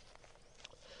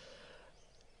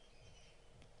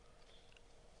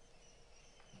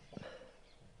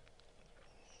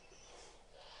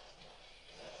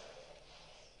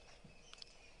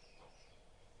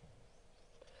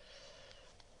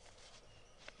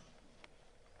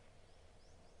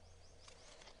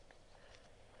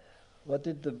 What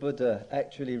did the Buddha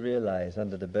actually realize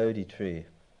under the Bodhi tree?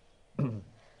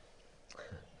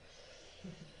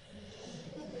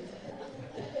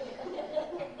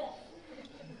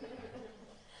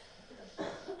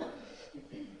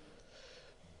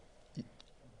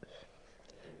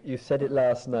 You said it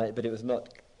last night, but it was not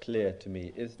clear to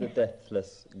me. Is the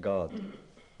deathless God?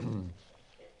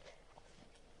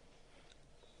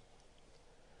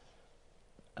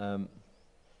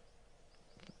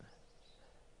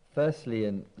 Firstly,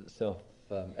 and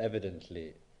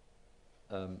self-evidently,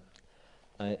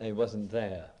 I wasn't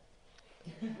there.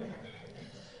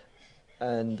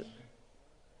 And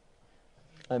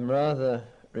I'm rather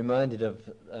reminded of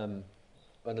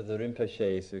one of the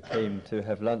Rinpoches who came to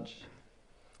have lunch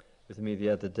with me the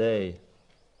other day,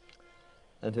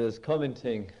 and who was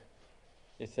commenting.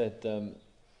 He said,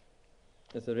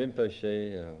 as a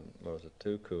Rinpoche, or as a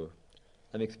Tuku,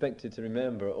 I'm expected to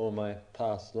remember all my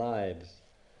past lives.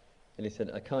 And he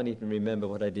said, I can't even remember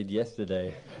what I did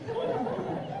yesterday.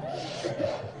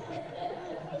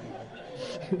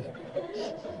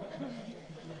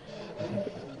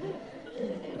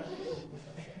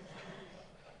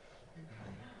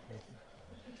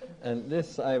 And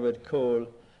this I would call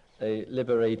a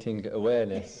liberating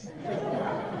awareness.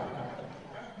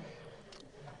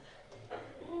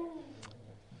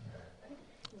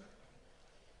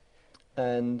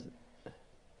 And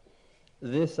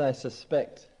this, I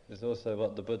suspect, is also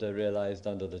what the Buddha realized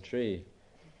under the tree.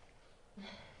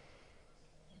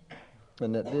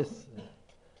 And that this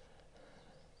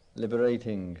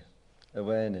liberating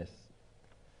awareness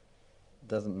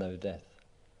doesn't know death,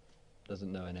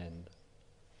 doesn't know an end.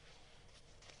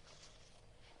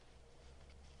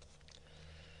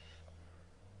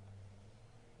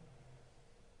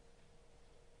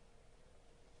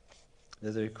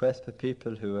 There's a request for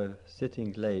people who are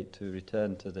sitting late to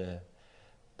return to their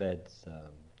beds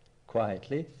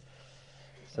quietly,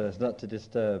 so as not to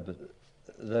disturb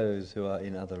those who are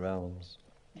in other realms.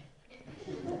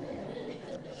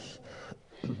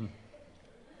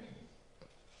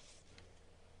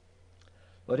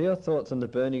 What are your thoughts on the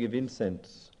burning of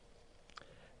incense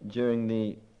during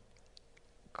the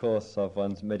course of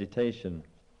one's meditation?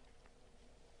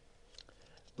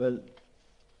 Well,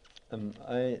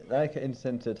 I like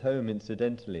incense at home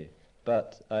incidentally,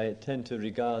 but I tend to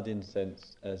regard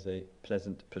incense as a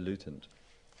pleasant pollutant.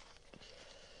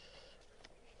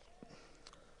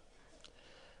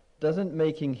 Doesn't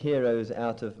making heroes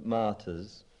out of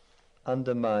martyrs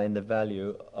undermine the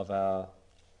value of our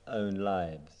own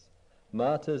lives?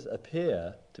 Martyrs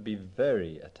appear to be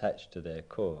very attached to their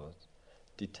cause,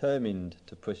 determined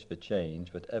to push for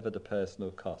change, whatever the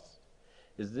personal cost.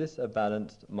 Is this a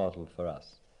balanced model for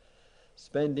us?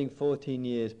 Spending 14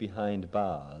 years behind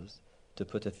bars to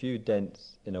put a few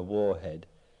dents in a warhead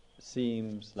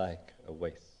seems like a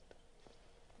waste.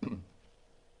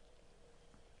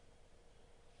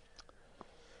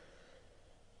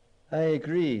 I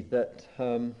agree that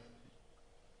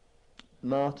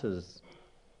martyrs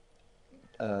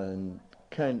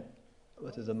can...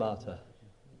 What is a martyr?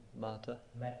 Martyr?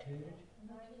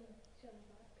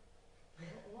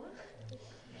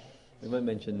 We won't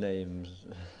mention names.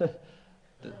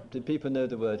 Do people know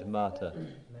the word martyr?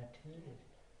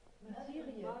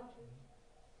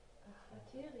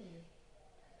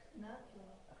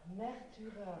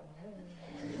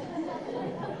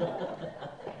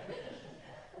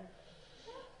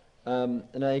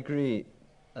 And I agree,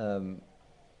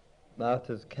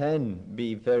 martyrs can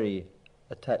be very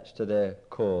attached to their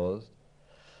cause,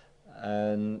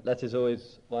 and that is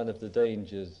always one of the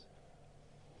dangers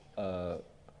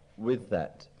with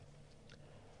that.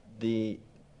 The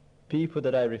people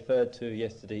that I referred to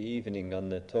yesterday evening on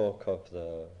the talk of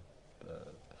the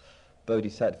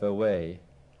Bodhisattva Way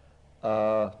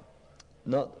are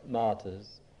not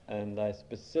martyrs, and I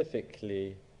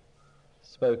specifically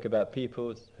spoke about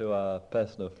people who are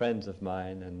personal friends of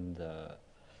mine and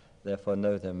therefore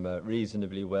know them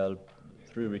reasonably well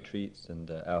through retreats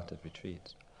and out of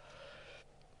retreats.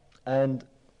 And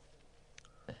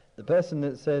the person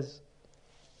that says,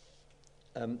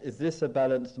 is this a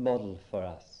balanced model for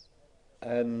us?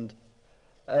 And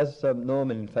as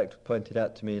Norman in fact pointed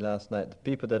out to me last night, the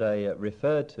people that I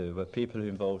referred to were people who are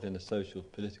involved in the social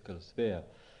political sphere,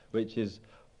 which is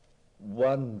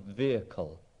one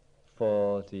vehicle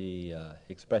for the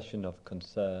expression of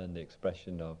concern, the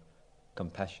expression of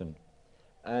compassion.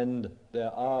 And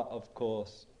there are, of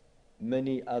course,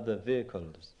 many other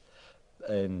vehicles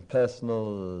in personal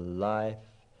life,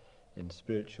 in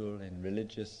spiritual, in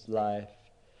religious life,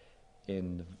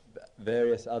 in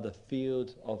various other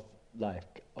fields of life,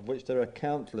 of which there are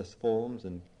countless forms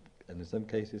and and in some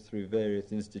cases through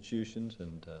various institutions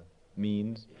and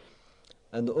means.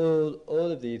 And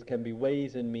all of these can be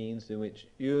ways and means in which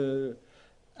you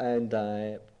and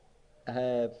I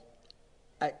have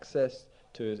access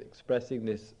to expressing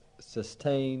this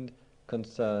sustained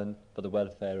concern for the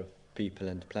welfare of people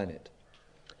and planet.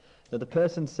 Now the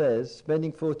person says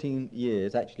spending 14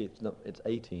 years, actually it's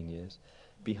 18 years,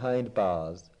 behind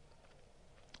bars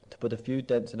to put a few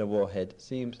dents in a warhead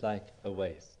seems like a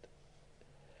waste.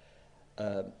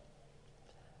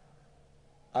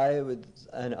 I would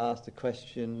ask the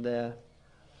question there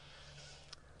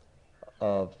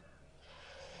of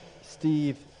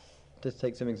Steve, just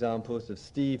take some examples of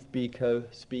Steve Biko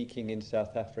speaking in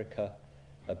South Africa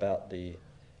about the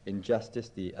injustice,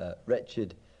 the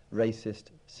wretched racist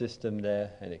system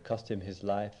there, and it cost him his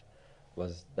life.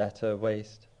 Was that a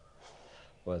waste?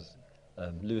 Was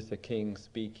Luther King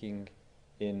speaking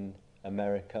in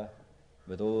America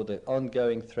with all the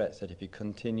ongoing threats that if he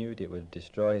continued it would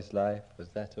destroy his life? Was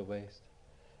that a waste?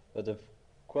 But there are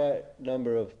quite a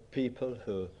number of people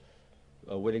who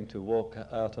are willing to walk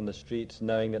out on the streets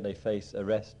knowing that they face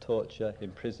arrest, torture,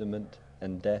 imprisonment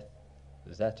and death.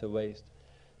 Is that a waste?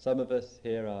 Some of us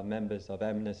here are members of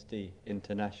Amnesty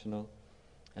International,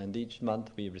 and each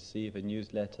month we receive a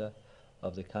newsletter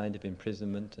of the kind of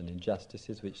imprisonment and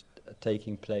injustices which are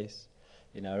taking place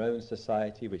in our own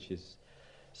society, which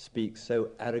speaks so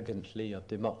arrogantly of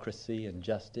democracy and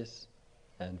justice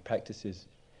and practices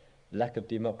lack of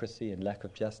democracy and lack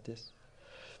of justice.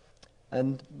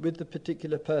 And with the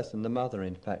particular person, the mother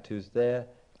in fact, who's there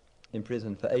in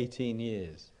prison for 18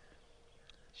 years,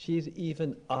 she's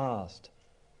even asked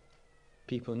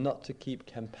people not to keep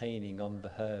campaigning on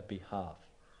her behalf.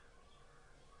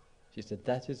 She said,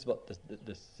 that is what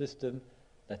the system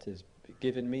that has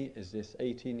given me is this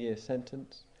 18-year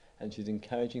sentence, and she's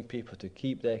encouraging people to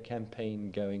keep their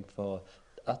campaign going for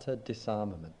utter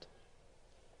disarmament.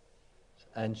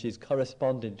 And she's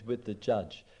corresponded with the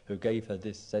judge who gave her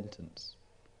this sentence,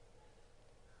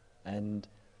 and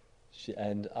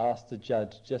asked the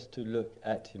judge just to look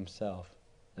at himself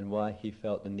and why he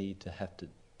felt the need to have to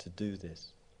do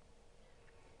this.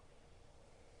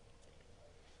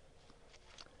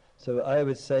 So I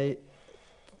would say,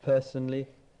 personally,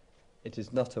 it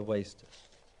is not a waste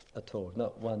at all,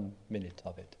 not 1 minute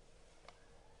of it.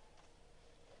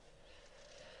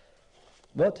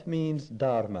 What means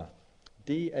dharma?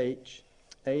 D-H-A-R-M-A.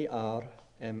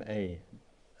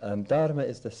 Dharma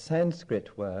is the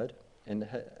Sanskrit word, and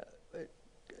it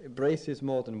embraces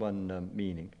more than one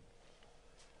meaning.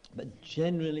 But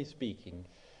generally speaking,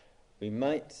 we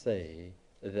might say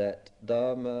that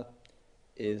dharma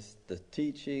is the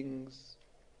teachings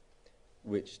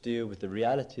which deal with the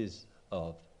realities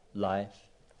of life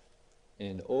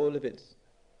in all of its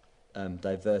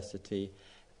diversity,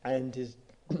 and is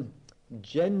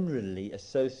generally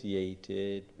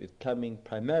associated with coming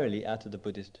primarily out of the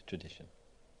Buddhist tradition.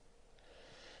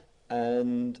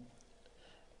 And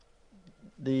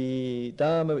the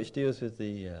Dharma, which deals with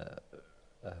the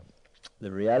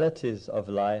realities of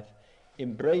life,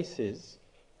 embraces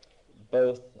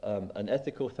both an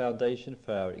ethical foundation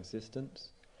for our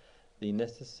existence, the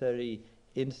necessary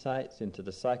insights into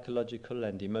the psychological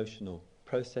and emotional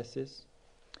processes,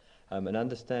 an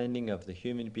understanding of the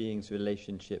human being's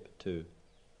relationship to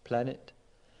planet,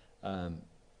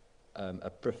 a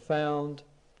profound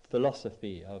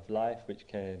philosophy of life which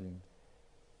can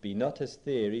be not as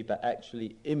theory but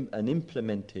actually an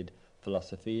implemented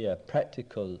philosophy, a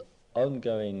practical,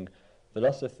 ongoing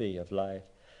philosophy of life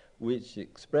which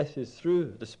expresses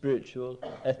through the spiritual,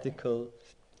 ethical,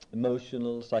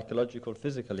 emotional, psychological,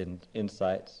 physical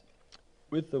insights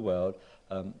with the world,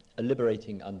 a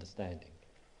liberating understanding,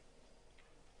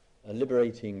 a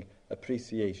liberating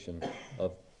appreciation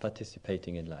of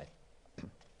participating in life.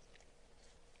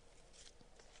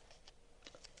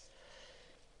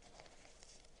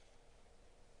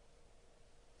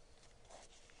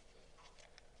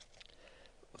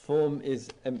 Form is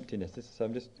emptiness. So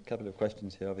I'm just a couple of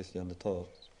questions here, obviously, on the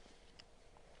talks.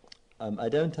 I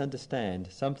don't understand.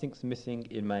 Something's missing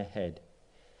in my head.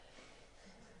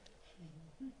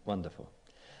 Wonderful.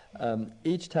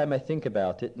 Each time I think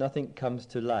about it, nothing comes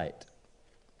to light.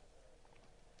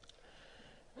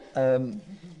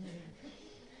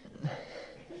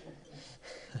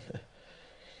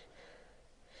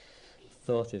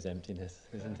 Thought is emptiness,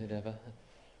 isn't it ever?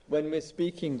 When we're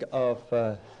speaking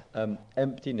of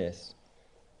emptiness,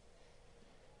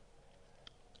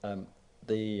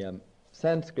 the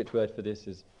Sanskrit word for this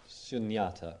is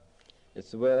shunyata.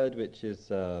 It's a word which is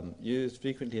used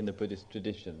frequently in the Buddhist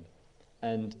tradition,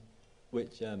 and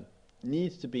which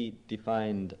needs to be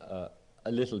defined a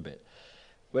little bit.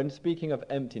 when speaking of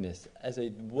emptiness as a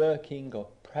working or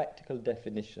practical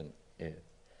definition, is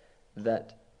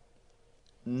that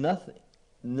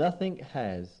nothing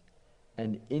has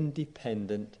an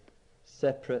independent,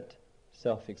 separate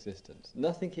self-existence.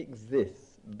 Nothing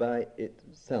exists by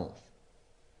itself.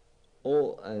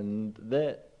 And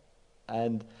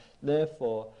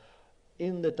therefore,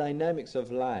 in the dynamics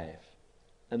of life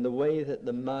and the way that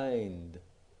the mind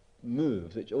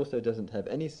moves, which also doesn't have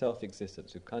any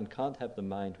self-existence, one can't have the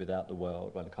mind without the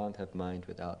world, one can't have mind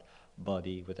without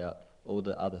body, without all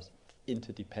the other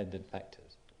interdependent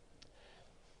factors.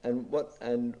 And what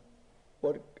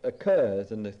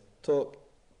occurs, and the talk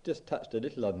just touched a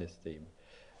little on this theme,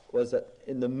 was that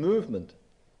in the movement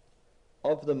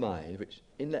of the mind, which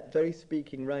in that very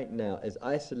speaking right now has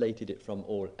isolated it from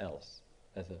all else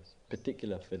as a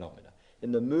particular phenomena,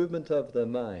 in the movement of the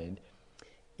mind,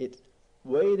 its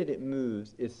way that it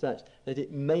moves is such that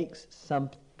it makes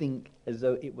something as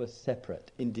though it was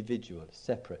separate, individual,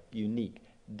 separate, unique,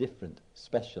 different,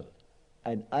 special,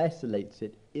 and isolates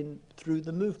it through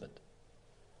the movement.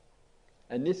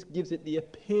 And this gives it the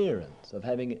appearance of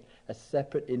having a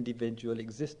separate individual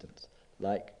existence,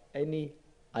 like any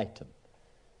item.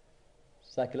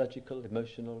 Psychological,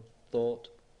 emotional, thought,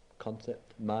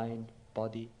 concept, mind,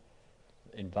 body,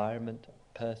 environment,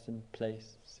 person,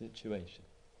 place, situation.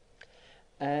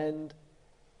 And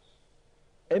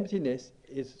emptiness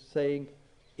is saying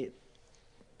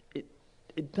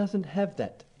it doesn't have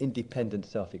that independent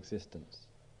self-existence.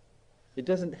 It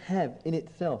doesn't have in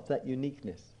itself that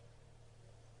uniqueness.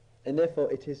 And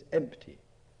therefore it is empty.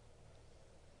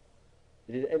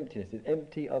 It is emptiness. It's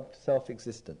empty of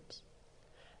self-existence.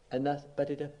 But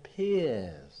it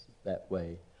appears that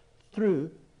way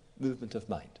through movement of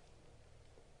mind.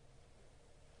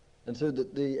 And so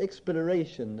the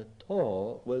exploration, the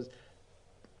Torah, was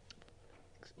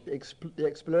the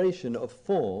exploration of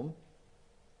form.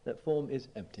 That form is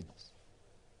emptiness.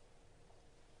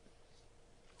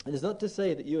 And it's not to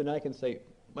say that you and I can say,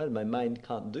 well, my mind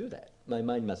can't do that. My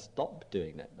mind must stop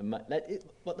doing that. That is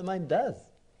what the mind does.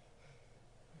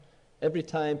 Every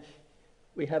time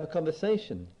we have a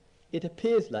conversation, it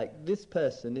appears like this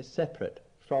person is separate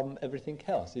from everything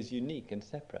else, is unique and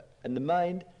separate. And the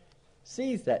mind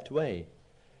sees that way.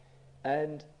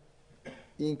 And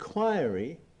the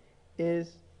inquiry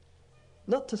is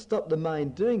not to stop the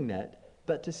mind doing that,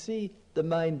 but to see the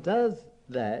mind does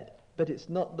that, but it's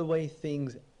not the way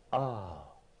things are.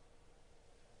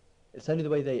 It's only the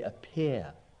way they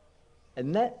appear.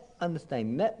 And that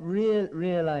understanding, that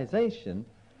realization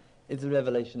is the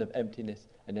revelation of emptiness,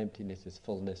 and emptiness is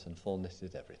fullness, and fullness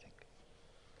is everything.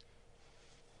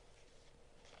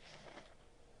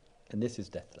 And this is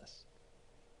deathless.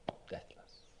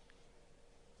 Deathless.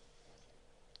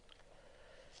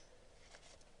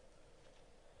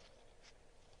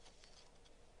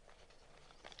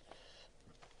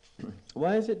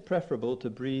 Why is it preferable to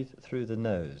breathe through the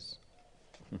nose?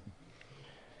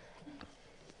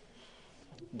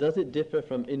 Does it differ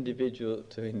from individual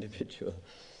to individual?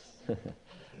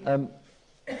 The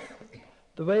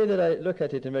way that I look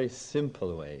at it in a very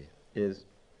simple way is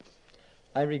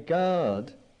I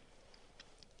regard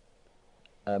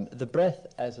the breath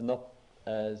as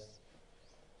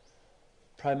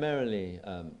primarily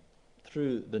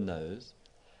through the nose.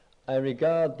 I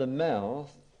regard the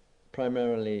mouth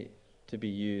primarily to be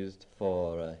used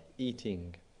for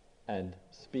eating and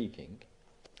speaking.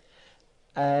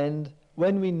 And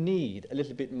when we need a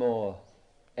little bit more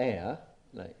air,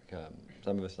 like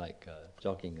some of us like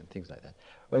jogging and things like that,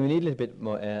 when we need a little bit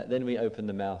more air, then we open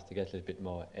the mouth to get a little bit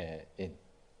more air in.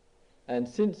 And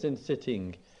since in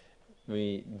sitting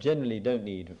we generally don't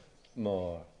need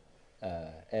more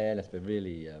air unless we're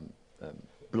really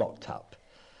blocked up,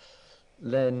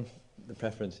 then the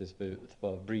preference is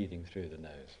for breathing through the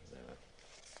nose.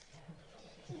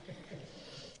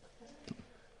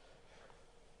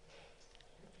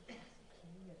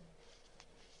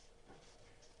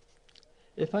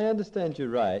 If I understand you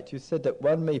right, you said that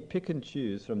one may pick and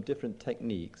choose from different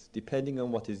techniques depending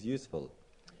on what is useful.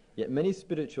 Yet many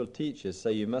spiritual teachers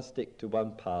say you must stick to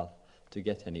one path to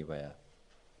get anywhere.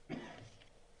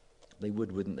 They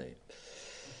would, wouldn't they?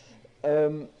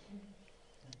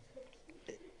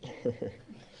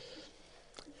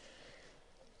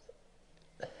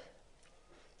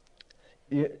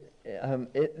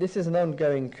 This is an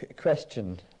ongoing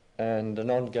question and an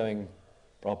ongoing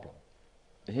problem.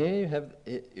 Here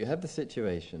you have the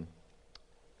situation.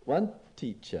 One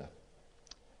teacher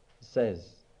says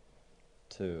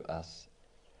to us,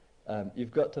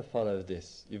 you've got to follow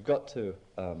this. You've got to,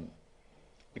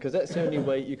 because that's the only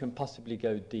way you can possibly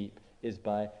go deep, is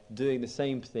by doing the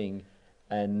same thing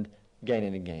and again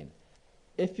and again.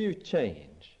 If you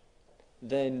change,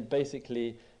 then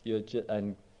basically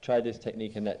and try this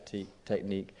technique and that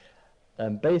technique,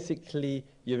 basically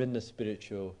you're in the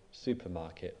spiritual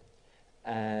supermarket,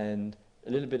 and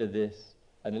a little bit of this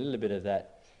and a little bit of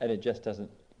that, and it just doesn't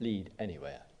lead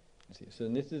anywhere. You see? So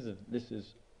this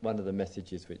is one of the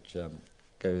messages which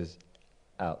goes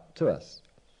out to us.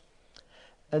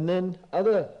 And then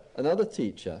another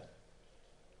teacher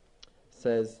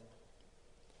says,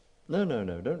 no,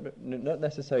 not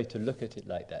necessary to look at it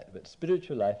like that, but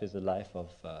spiritual life is a life of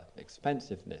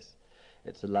expansiveness.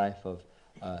 It's a life of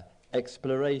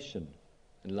exploration,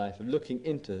 a life of looking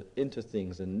into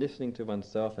things and listening to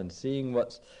oneself and seeing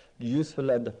what's useful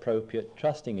and appropriate,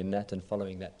 trusting in that and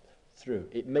following that through.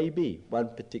 It may be one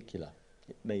particular.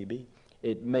 It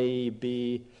may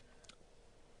be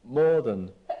more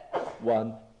than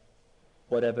one,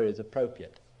 whatever is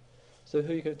appropriate. So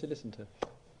who are you going to listen to?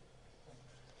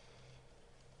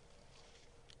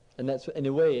 And that's, in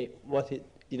a way, what it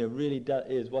really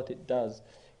is what it does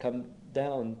come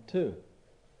down to.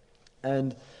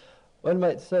 And one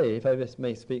might say, if I just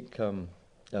may speak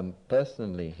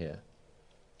personally here,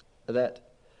 that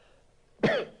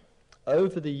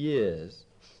over the years,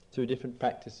 through different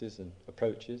practices and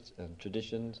approaches and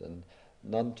traditions and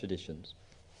non-traditions,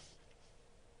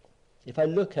 if I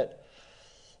look at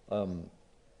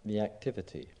the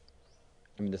activity,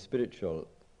 the spiritual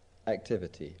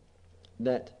activity,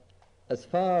 that as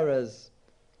far as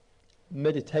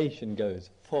meditation goes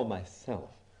for myself,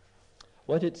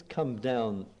 what it's come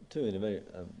down to in a very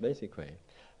basic way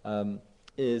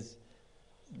is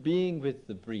being with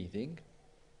the breathing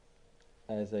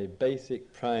as a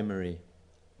basic primary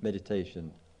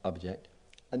meditation object,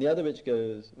 and the other which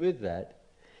goes with that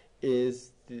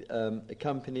is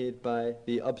accompanied by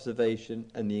the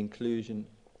observation and the inclusion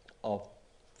of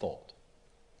thought,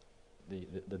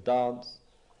 the dance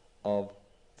of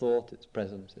thought, its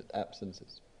presence, its absence,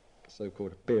 its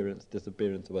so-called appearance,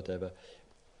 disappearance, or whatever.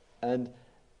 And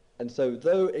so,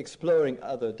 though exploring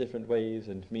other different ways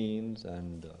and means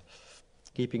and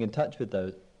keeping in touch with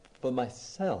those, for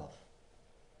myself,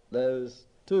 those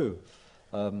too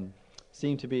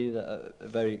seem to be a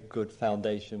very good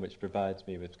foundation which provides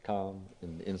me with calm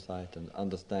and insight and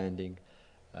understanding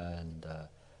and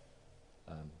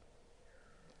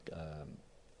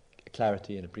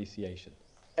clarity and appreciation.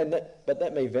 But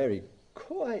that may vary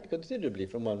quite considerably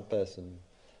from one person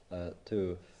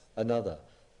to another.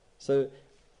 So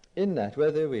in that,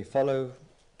 whether we follow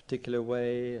a particular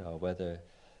way or whether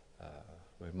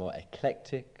we're more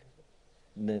eclectic,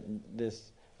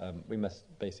 this we must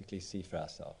basically see for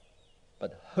ourselves.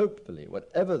 But hopefully,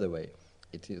 whatever the way,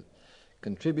 it is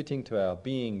contributing to our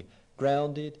being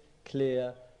grounded,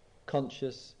 clear,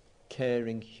 conscious,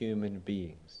 caring human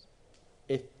beings.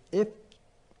 If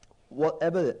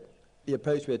whatever the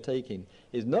approach we're taking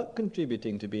is not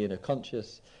contributing to being a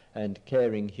conscious and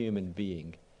caring human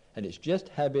being, and it's just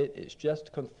habit, it's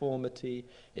just conformity,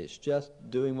 it's just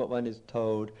doing what one is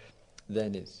told,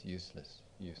 then it's useless.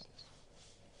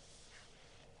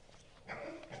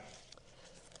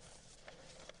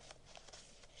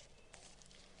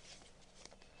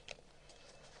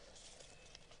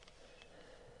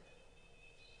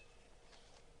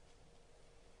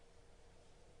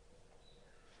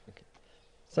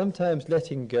 Sometimes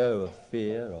letting go of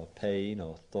fear or pain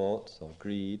or thoughts or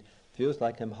greed feels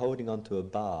like I'm holding onto a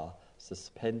bar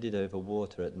suspended over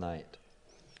water at night.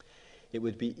 It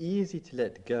would be easy to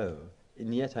let go,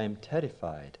 and yet I am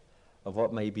terrified of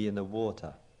what may be in the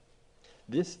water.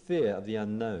 This fear of the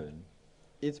unknown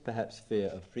is perhaps fear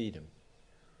of freedom.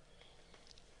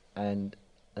 And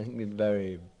I think it's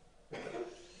very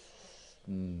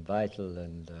vital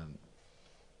and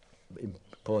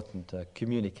important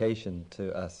communication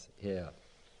to us here.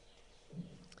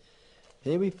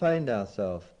 Here we find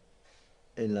ourselves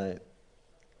in life,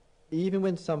 even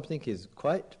when something is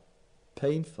quite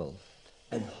painful,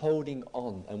 and holding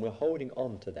on, and we're holding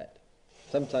on to that.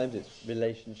 Sometimes it's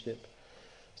relationship,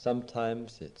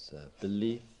 sometimes it's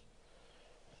belief,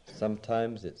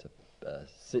 sometimes it's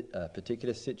a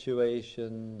particular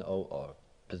situation or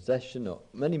possession or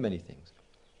many things.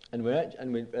 And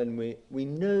we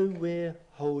know we're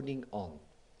holding on.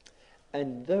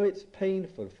 And though it's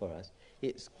painful for us,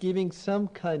 it's giving some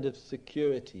kind of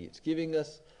security. It's giving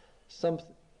us some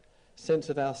sense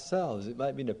of ourselves. It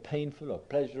might be in a painful or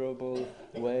pleasurable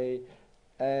way.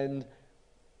 And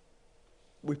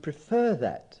we prefer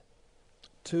that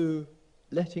to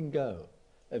letting go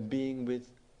and being with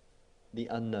the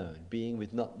unknown, being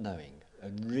with not knowing,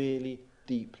 and really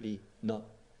deeply not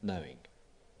knowing.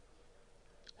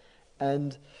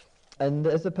 And And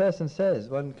as the person says,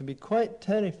 one can be quite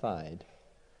terrified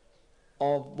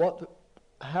of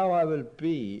how I will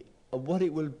be, of what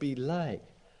it will be like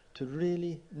to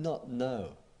really not know.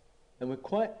 And we're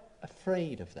quite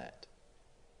afraid of that.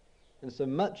 And so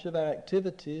much of our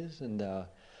activities and our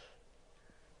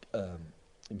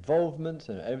involvement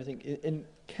and everything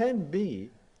can be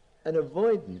an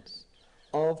avoidance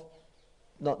of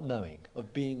not knowing,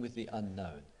 of being with the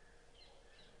unknown.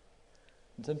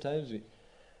 And sometimes we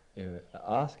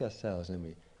ask ourselves and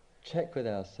we check with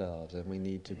ourselves, and we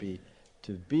need to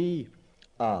be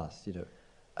asked,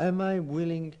 am I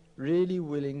really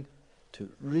willing to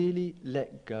really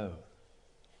let go?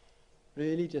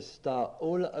 Really just start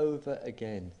all over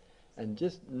again and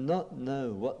just not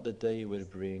know what the day will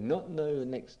bring, not know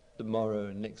tomorrow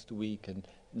and next week and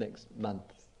next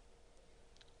month.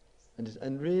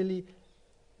 And really,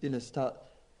 start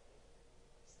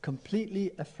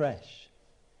completely afresh.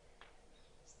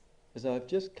 As I've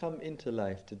just come into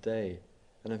life today,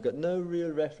 and I've got no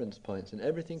real reference points, and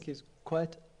everything is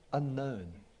quite unknown.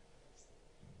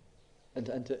 And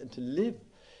to live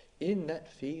in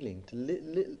that feeling, to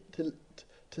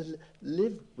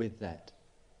live with that,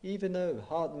 even though the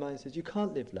heart and mind says you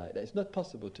can't live like that, it's not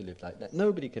possible to live like that,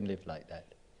 nobody can live like that.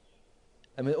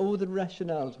 I mean, all the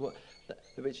rationales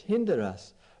which hinder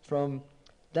us from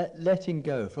that letting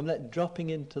go, from that dropping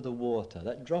into the water,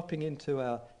 that dropping into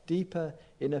our deeper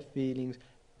inner feelings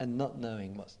and not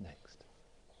knowing what's next.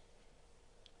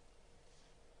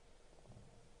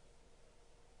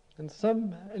 And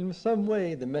in some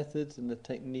way, the methods and the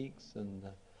techniques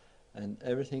and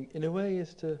everything, in a way,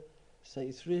 is to say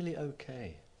it's really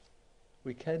okay.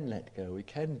 We can let go. We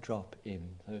can drop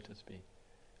in, so to speak.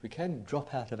 We can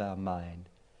drop out of our mind.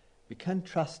 We can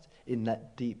trust in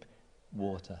that deep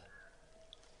water.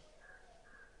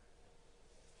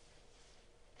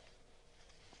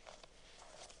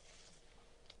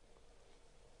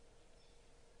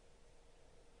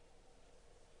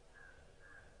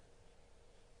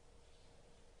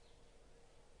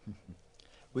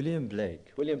 William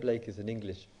Blake is an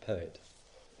English poet,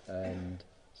 and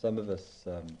some of us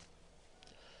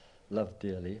love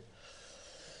dearly.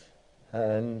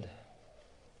 And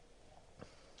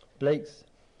Blake's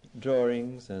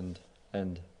drawings and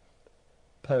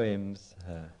poems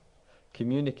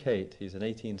communicate. He's an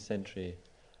 18th century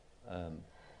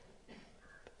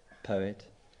poet,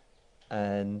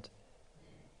 and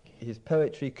his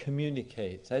poetry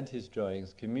communicates, and his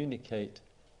drawings communicate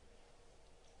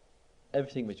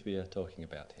everything which we are talking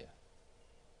about here.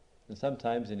 And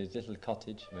sometimes in his little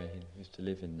cottage, where he used to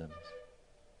live in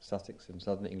Sussex in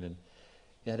southern England,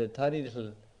 he had a tiny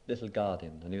little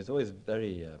garden, and he was always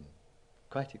very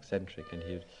quite eccentric, and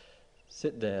he would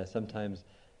sit there sometimes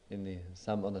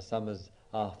on a summer's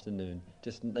afternoon,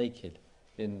 just naked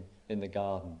in the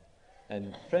garden,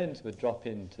 and friends would drop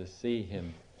in to see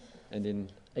him, and in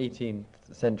 18th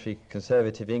century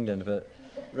conservative England were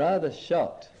rather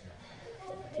shocked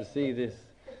to see this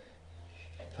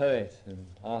poet and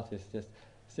artist just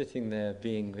sitting there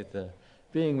being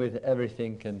with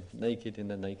everything and naked in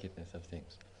the nakedness of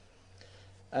things.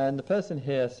 And the person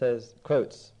here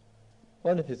quotes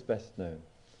one of his best known: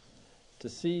 "To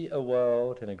see a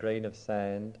world in a grain of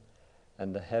sand,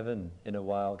 and the heaven in a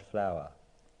wild flower,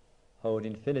 hold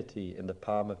infinity in the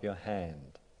palm of your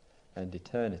hand, and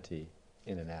eternity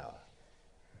in an hour."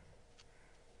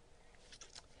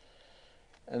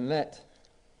 And that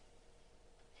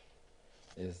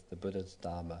is the Buddha's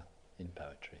Dharma in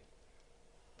poetry.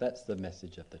 That's the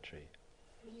message of the tree.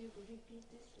 Will you repeat this?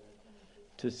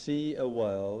 To see a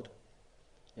world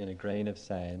in a grain of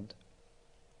sand,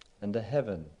 and a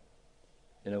heaven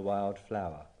in a wild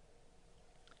flower,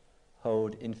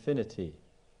 hold infinity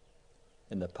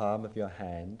in the palm of your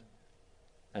hand,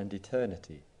 and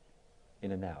eternity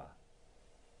in an hour.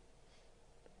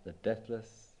 The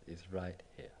deathless is right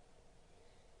here.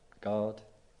 God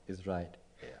is right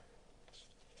here.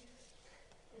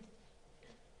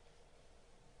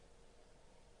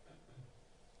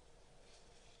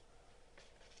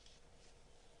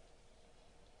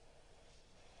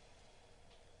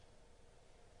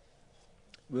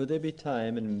 Will there be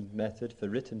time and method for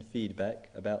written feedback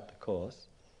about the course?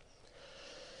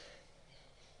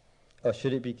 Or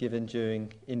should it be given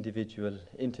during individual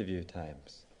interview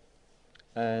times?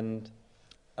 And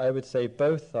I would say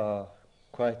both are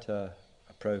quite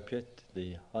appropriate.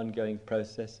 The ongoing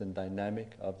process and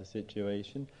dynamic of the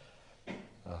situation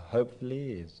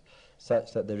hopefully is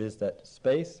such that there is that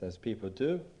space, as people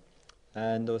do,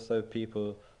 and also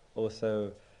people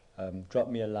also drop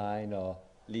me a line or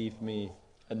leave me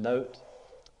a note,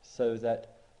 so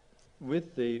that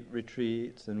with the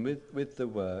retreats and with the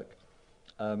work,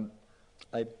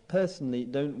 I personally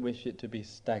don't wish it to be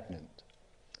stagnant.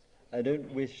 I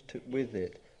don't wish to, with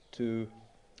it, to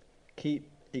keep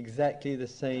exactly the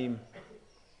same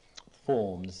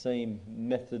form, the same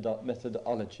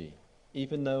methodology.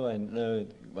 Even though I know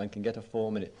one can get a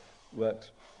form and it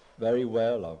works very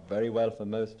well, or very well for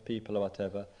most people or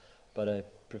whatever, but I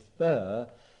prefer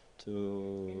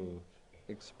to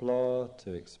explore,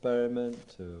 to experiment,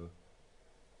 to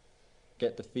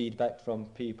get the feedback from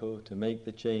people, to make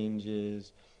the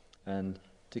changes, and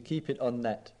to keep it on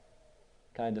that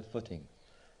kind of footing.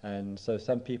 And so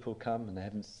some people come and they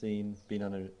haven't been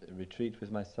on a retreat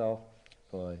with myself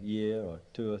for a year or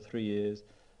 2 or 3 years,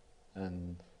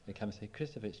 and they come and say,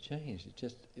 Christopher, it's changed,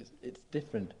 it's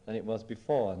different than it was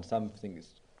before, and some think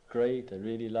it's great, I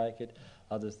really like it,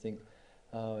 others think,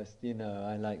 oh, it's,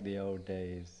 I like the old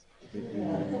days.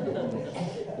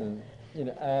 And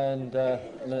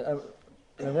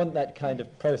I want that kind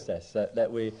of process,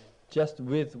 that we just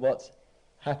with what's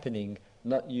happening,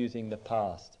 not using the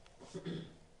past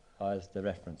as the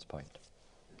reference point.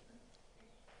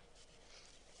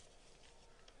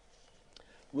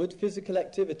 Would physical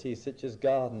activities such as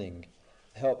gardening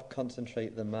help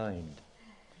concentrate the mind?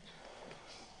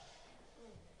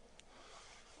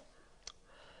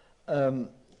 I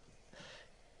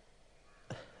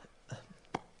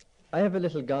have a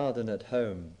little garden at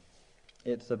home.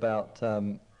 It's about,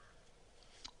 what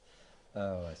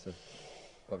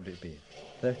would it be,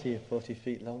 30 or 40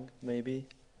 feet long, maybe,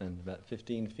 and about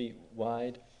 15 feet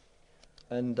wide.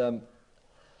 And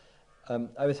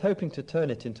I was hoping to turn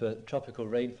it into a tropical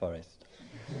rainforest.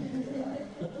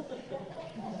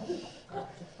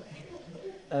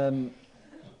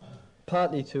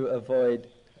 Partly to avoid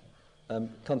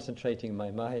concentrating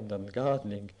my mind on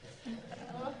gardening.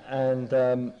 And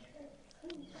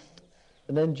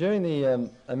then during the,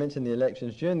 I mentioned the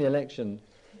elections, during the election,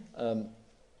 I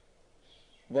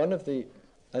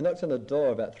knocked on a door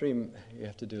about you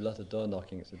have to do a lot of door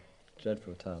knocking, it's a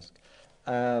dreadful task,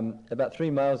 about 3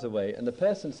 miles away, and the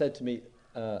person said to me,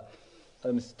 oh,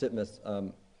 Mr. Titmuss,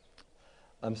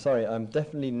 I'm sorry, I'm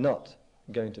definitely not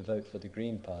going to vote for the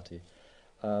Green Party,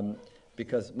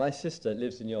 because my sister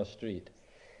lives in your street,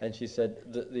 and she said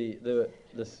that the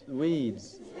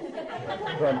weeds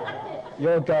from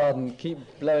your garden keep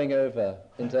blowing over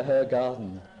into her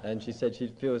garden, and she said she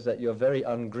feels that you're very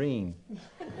ungreen.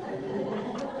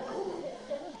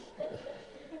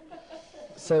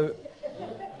 So,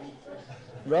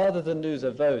 rather than lose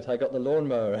a vote, I got the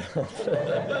lawnmower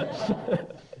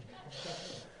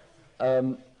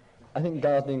out. I think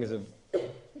gardening is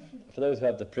for those who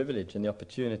have the privilege and the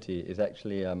opportunity, is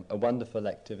actually a wonderful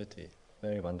activity,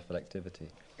 very wonderful activity.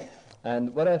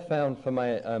 And what I found for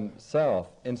myself,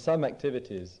 in some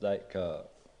activities like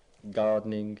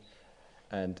gardening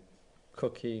and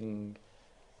cooking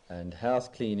and house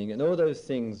cleaning and all those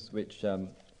things which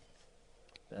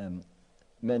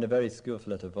men are very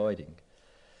skillful at avoiding,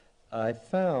 I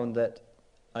found that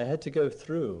I had to go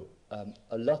through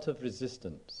a lot of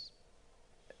resistance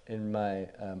in my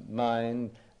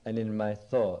mind and in my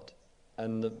thought.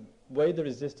 And the way the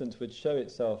resistance would show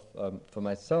itself for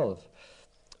myself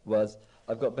was,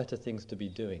 I've got better things to be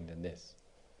doing than this.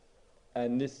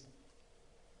 And this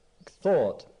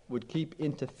thought would keep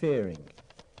interfering.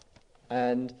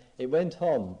 And it went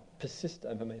on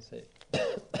persistently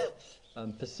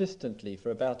for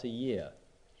about a year.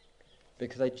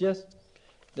 Because I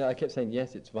kept saying,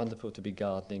 yes, it's wonderful to be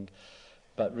gardening,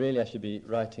 but really I should be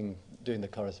doing the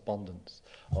correspondence,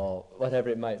 or whatever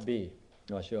it might be.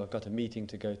 I've got a meeting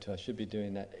to go to, I should be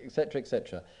doing that, etc.,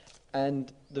 etc.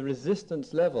 And the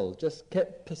resistance level just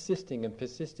kept persisting and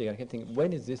persisting. I kept thinking,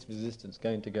 when is this resistance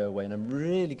going to go away? And I'm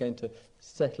really going to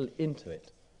settle into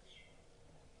it.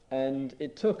 And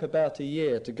it took about a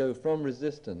year to go from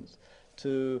resistance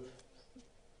to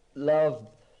love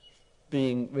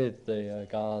being with the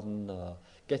garden,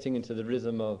 getting into the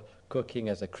rhythm of cooking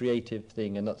as a creative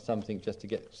thing and not something just to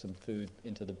get some food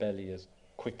into the belly as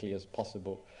quickly as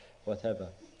possible, whatever.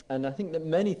 And I think that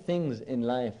many things in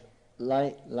life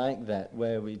like that,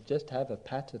 where we just have a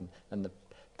pattern, and the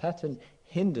pattern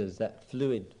hinders that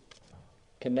fluid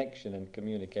connection and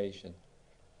communication.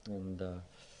 And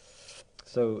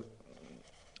so,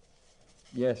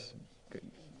 yes,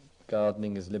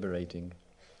 gardening is liberating.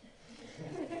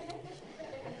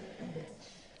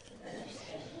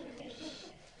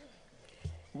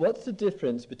 What's the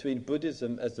difference between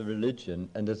Buddhism as a religion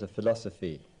and as a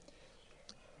philosophy?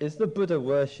 Is the Buddha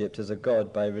worshipped as a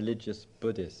god by religious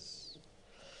Buddhists?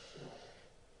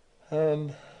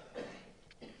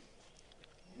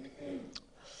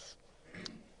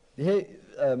 Here,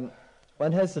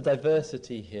 one has the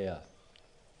diversity here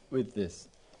with this.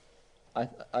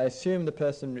 I assume the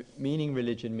person meaning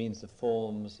religion means the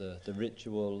forms, the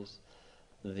rituals,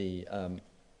 the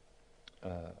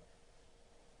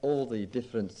all the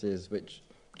differences which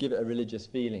give it a religious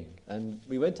feeling. And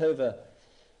when we went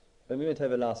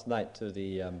over last night to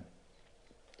the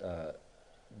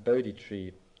Bodhi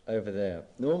tree over there,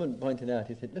 Norman pointed out,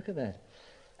 he said, look at that.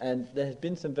 And there has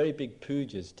been some very big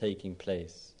pujas taking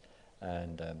place.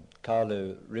 And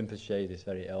Carlo Rinpoche, this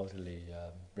very elderly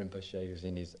Rinpoche who's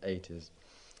in his 80s,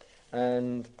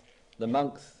 and the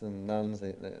monks and nuns,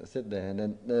 they sit there, and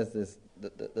then there's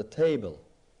the table,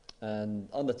 and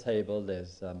on the table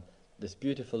there's this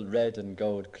beautiful red and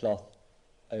gold cloth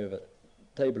over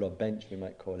table or bench, we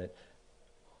might call it,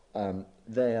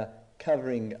 there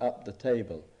covering up the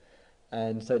table.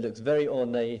 And so it looks very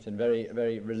ornate and very,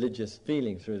 very religious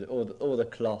feeling through all the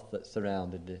cloth that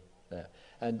surrounded it there.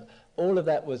 And all of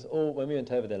that was when we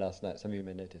went over there last night, some of you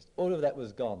may notice, all of that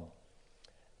was gone.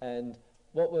 And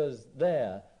what was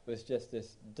there was just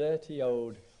this dirty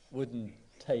old wooden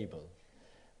table,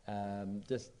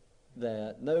 just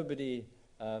there, nobody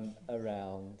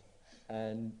around,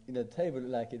 and the table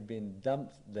looked like it'd been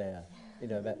dumped there,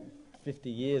 about 50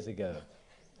 years ago.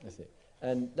 You see.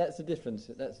 And that's the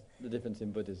difference. That's the difference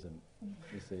in Buddhism.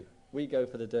 You see, we go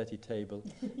for the dirty table,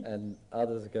 and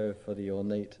others go for the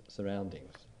ornate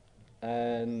surroundings,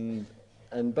 and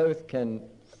both can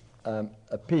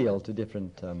appeal to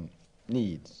different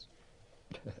needs.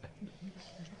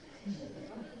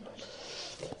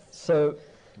 So,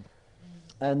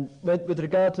 and with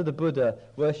regard to the Buddha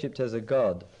worshipped as a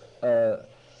god, to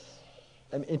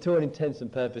all intents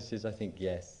and purposes, I think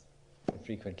yes,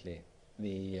 frequently.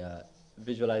 The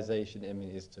visualization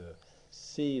is to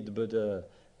see the Buddha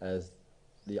as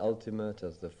the ultimate,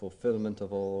 as the fulfillment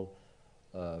of all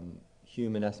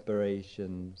human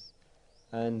aspirations,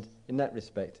 and in that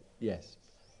respect, yes.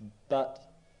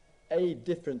 But a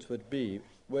difference would be,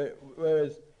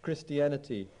 whereas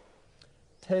Christianity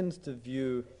tends to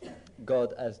view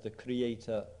God as the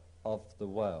creator of the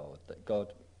world, that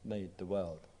God made the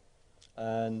world,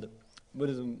 and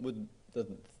Buddhism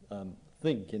doesn't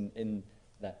think in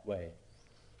that way.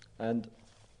 And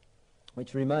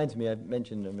which reminds me, I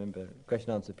remember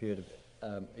question answer period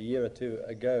of a year or two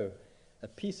ago, a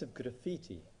piece of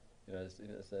graffiti,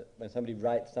 when somebody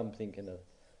writes something in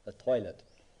a toilet,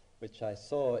 which I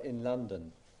saw in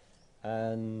London,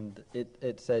 and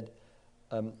it said,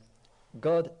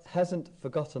 God hasn't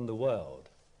forgotten the world,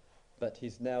 but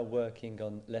he's now working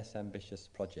on less ambitious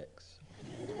projects.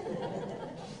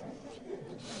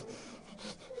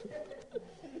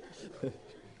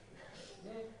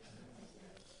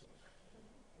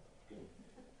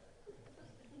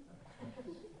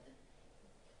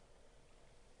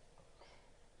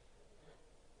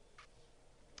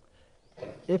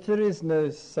 If there is no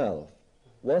self,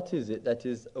 what is it that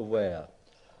is aware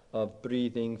of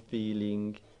breathing,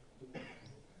 feeling,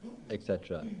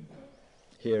 etc.,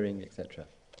 hearing, etc.?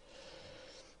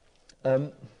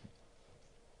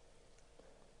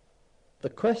 The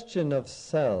question of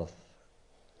self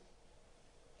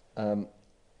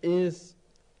is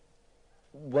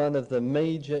one of the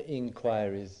major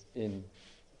inquiries in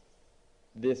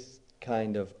this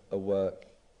kind of a work.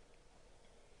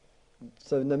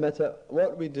 So no matter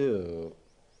what we do,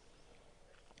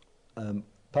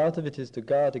 part of it is to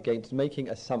guard against making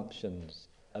assumptions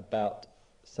about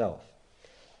self.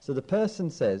 So the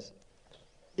person says,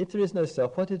 if there is no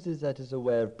self, what it is that is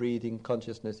aware of breathing,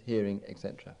 consciousness, hearing,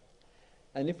 etc.?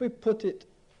 And if we put it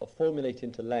or formulate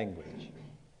into language,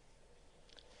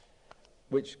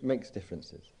 which makes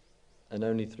differences, and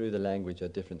only through the language are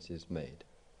differences made,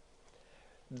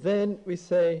 then we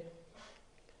say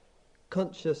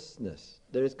consciousness.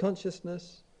 There is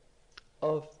consciousness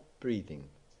of breathing,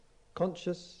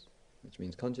 conscious, which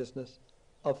means consciousness,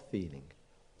 of feeling,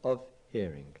 of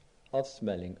hearing, of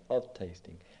smelling, of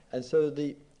tasting. And so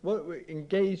what we're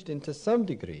engaged in to some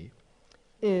degree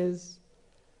is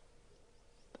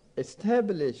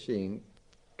establishing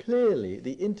clearly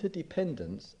the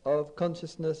interdependence of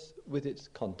consciousness with its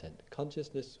content,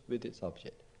 consciousness with its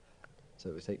object.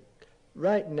 So we say,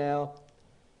 right now,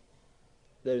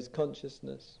 there is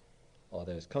consciousness, or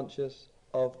there is conscious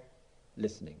of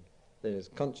listening. There is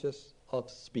conscious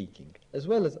of speaking, as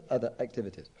well as other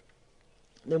activities.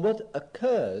 Then what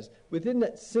occurs within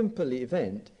that simple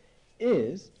event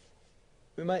is,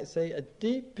 we might say, a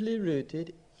deeply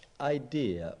rooted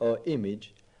idea or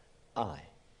image, I.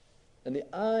 And the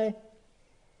I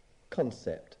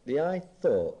concept, the I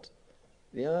thought,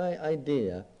 the I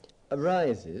idea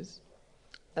arises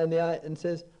and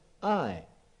says, I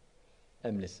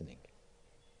am listening.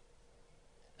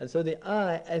 And so the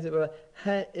I, as it were,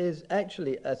 is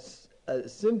actually a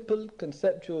simple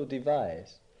conceptual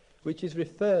device which is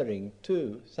referring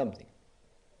to something.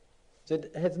 So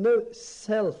it has no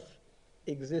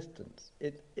self-existence.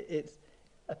 It's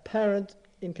apparent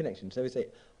in connection. So we say,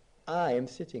 I am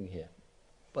sitting here.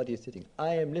 Body is sitting.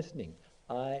 I am listening.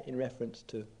 I in reference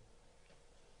to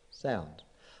sound.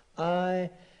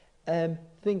 I am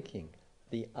thinking.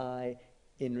 The I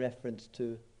in reference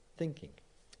to thinking.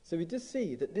 So we just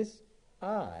see that this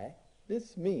I,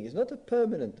 this me, is not a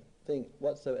permanent thing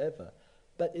whatsoever,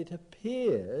 but it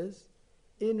appears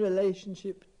in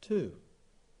relationship to,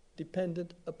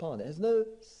 dependent upon. It has no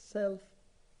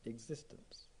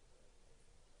self-existence.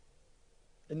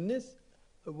 And this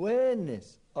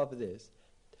awareness of this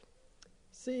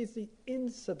sees the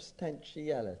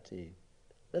insubstantiality,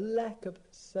 the lack of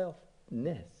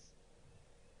selfness.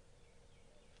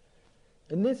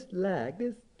 And this lack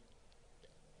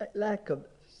of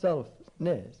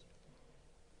selfness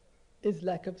is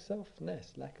lack of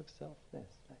selfness, lack of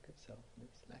selfness, lack of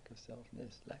selfness, lack of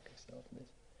selfness, lack of selfness.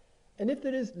 And if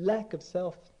there is lack of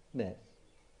selfness,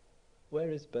 where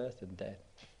is birth and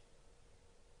death?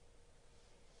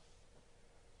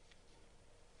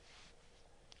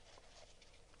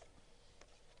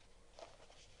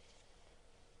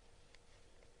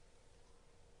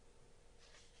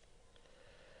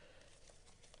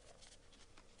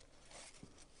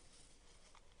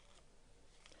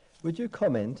 Would you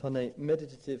comment on a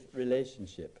meditative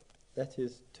relationship? That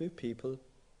is, two people,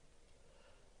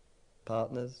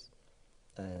 partners,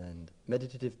 and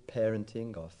meditative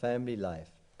parenting or family life,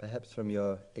 perhaps from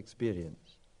your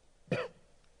experience.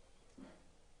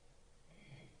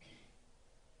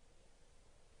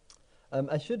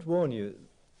 I should warn you,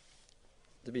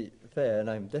 to be fair, and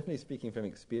I'm definitely speaking from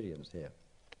experience here,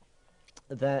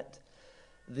 that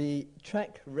the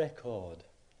track record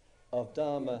of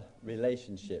Dharma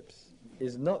relationships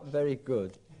is not very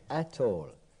good at all.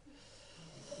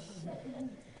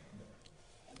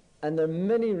 And there are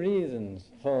many reasons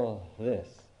for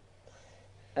this.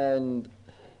 And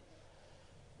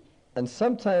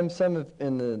sometimes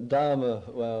in the Dharma,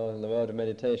 in the world of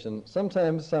meditation,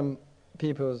 sometimes some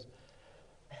people's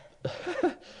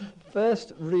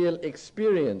first real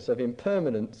experience of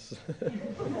impermanence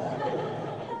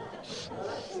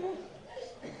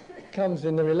comes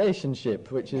in the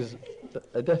relationship, which is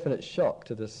a definite shock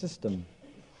to the system.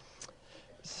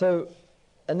 So,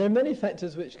 and there are many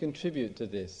factors which contribute to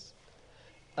this.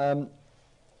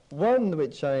 One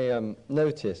which I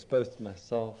notice, both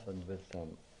myself and with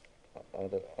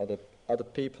other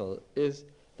people, is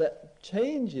that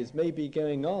changes may be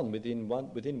going on within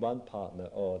one partner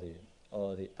or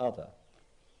the other,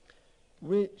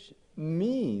 which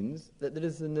means that there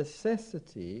is a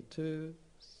necessity to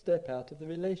step out of the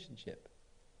relationship.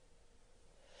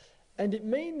 And it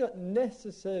may not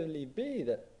necessarily be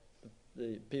that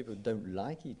the people don't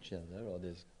like each other or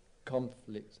there's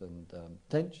conflicts and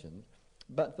tension,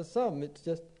 but for some it's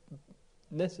just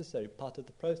necessary part of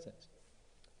the process.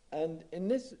 And in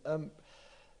this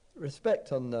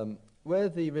respect, on where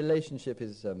the relationship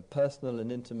is personal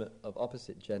and intimate of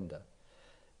opposite gender,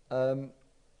 I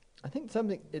think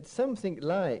it's something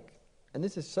like, and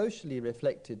this is socially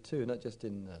reflected too, not just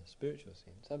in the spiritual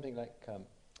scene, something like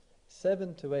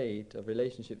 7 to 8 of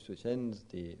relationships which ends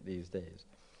these days.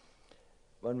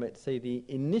 One might say the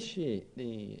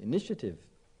initiative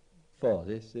for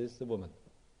this is the woman.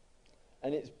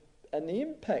 And the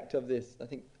impact of this, I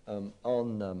think,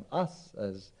 on us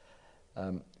as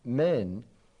men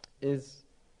is,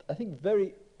 I think,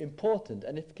 very important,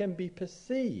 and it can be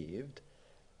perceived,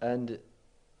 and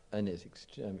it's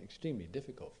extremely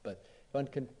difficult, but one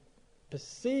can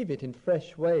perceive it in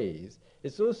fresh ways.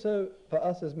 It's also, for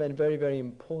us as men, very, very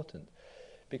important,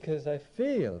 because I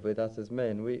feel with us as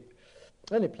men,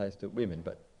 and it applies to women,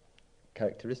 but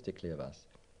characteristically of us,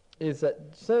 is that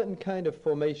certain kind of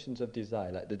formations of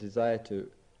desire, like the desire to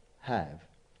have,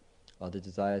 or the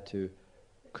desire to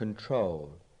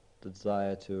control, the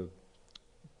desire to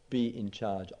be in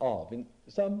charge of, in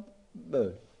some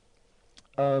mode,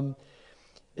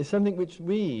 is something which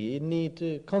we need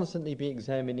to constantly be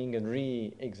examining and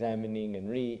re-examining and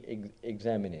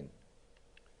re-examining.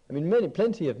 I mean,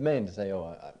 plenty of men say,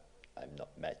 "Oh, I'm not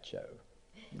macho.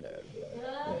 No.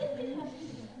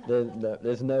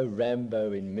 There's no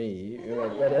Rambo in me,"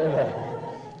 whatever.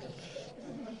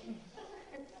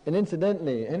 And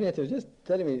incidentally, Henrietta was just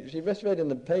telling me, she just read in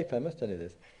the paper, I must tell you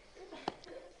this,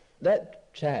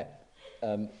 that chap,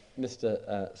 Mr.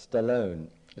 Stallone,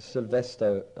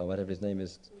 Sylvester, or whatever his name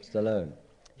is, Stallone,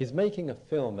 he's making a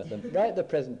film right at the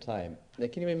present time. Now,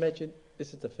 can you imagine?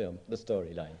 This is the film, the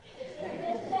storyline.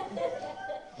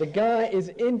 The guy is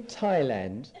in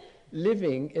Thailand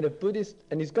living in a Buddhist,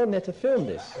 and he's gone there to film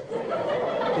this.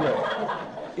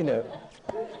 you know,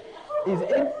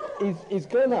 he's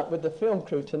gone up with the film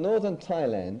crew to northern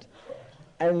Thailand,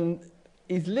 and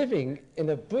he's living in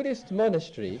a Buddhist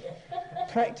monastery,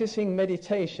 practicing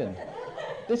meditation.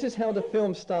 This is how the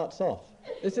film starts off.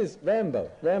 This is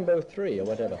Rambo 3 or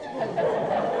whatever.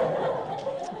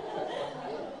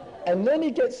 And then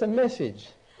he gets a message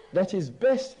that his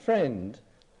best friend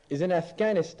is in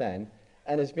Afghanistan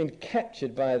and has been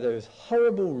captured by those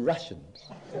horrible Russians.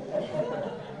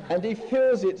 And he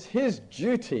feels it's his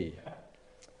duty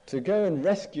to go and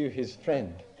rescue his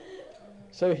friend.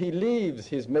 So he leaves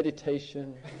his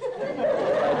meditation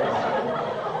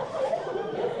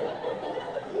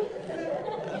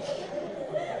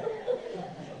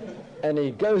and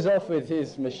he goes off with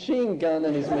his machine gun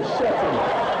and his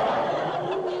machete.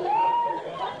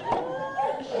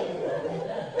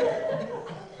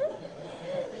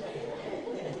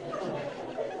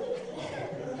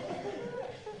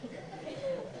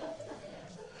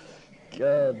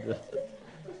 God.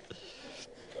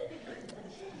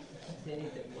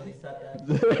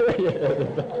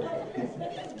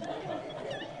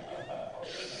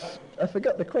 I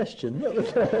forgot the question. What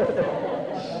was that?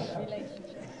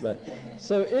 Right.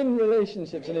 So in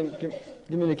relationships and in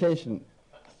communication,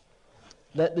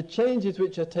 that the changes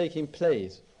which are taking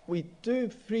place, we do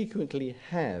frequently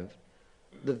have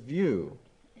the view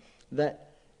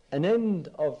that an end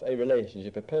of a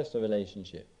relationship, a personal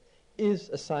relationship, is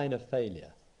a sign of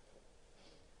failure.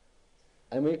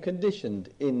 And we're conditioned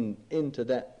into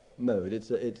that mode. It's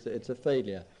a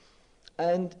failure.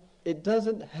 And it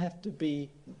doesn't have to be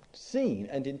seen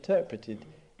and interpreted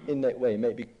in that way. It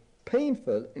may be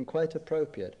painful and quite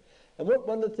appropriate. And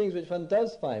one of the things which one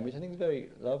does find, which I think is very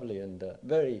lovely and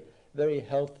very, very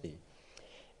healthy,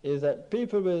 is that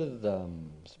people with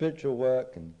spiritual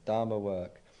work and Dharma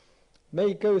work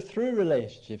may go through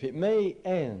relationship. It may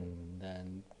end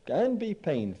and can be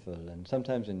painful, and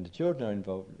sometimes when the children are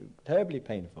involved, terribly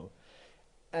painful.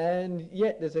 And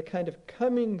yet there's a kind of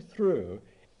coming through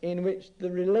in which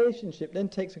the relationship then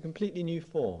takes a completely new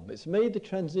form. It's made the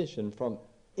transition from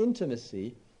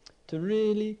intimacy to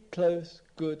really close,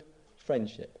 good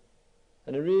friendship,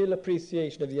 and a real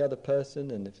appreciation of the other person,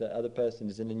 and if that other person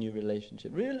is in a new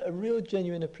relationship, a real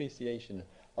genuine appreciation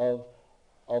of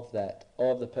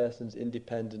the person's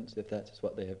independence, if that is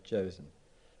what they have chosen,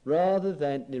 rather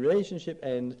than the relationship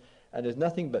ends and there's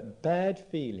nothing but bad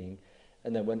feeling,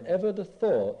 and then whenever the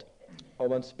thought or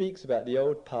one speaks about the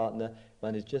old partner,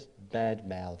 one is just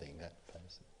bad-mouthing that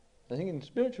person. I think in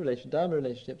spiritual relationships, Dharma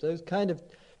relationships, those kind of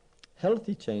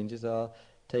healthy changes are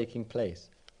taking place.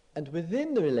 And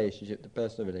within the relationship, the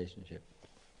personal relationship,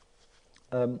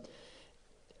 one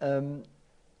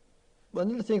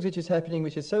of the things which is happening,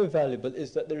 which is so valuable,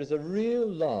 is that there is a real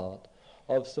lot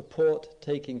of support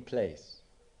taking place.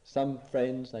 Some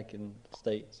friends, like in the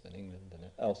States and England and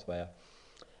elsewhere,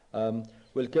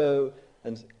 will go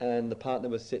and the partner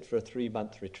will sit for a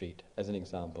 3-month retreat, as an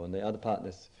example, and the other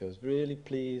partner feels really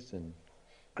pleased and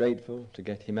grateful to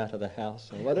get him out of the house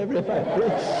or whatever it might be.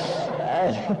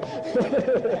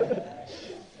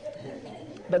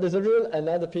 But there's and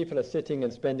other people are sitting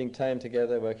and spending time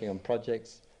together, working on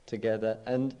projects together,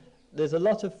 and there's a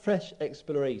lot of fresh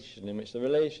exploration in which the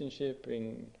relationship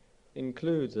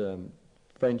includes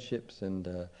friendships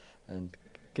and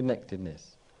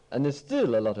connectedness. And there's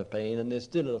still a lot of pain, and there's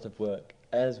still a lot of work,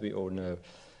 as we all know,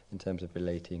 in terms of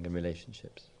relating and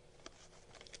relationships.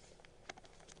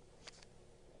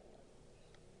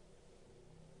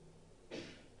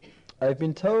 I've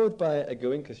been told by a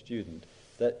Goenka student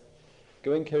that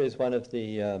Goenka is one of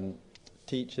the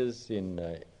teachers in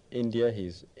India.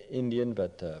 He's Indian,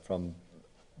 but from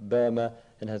Burma,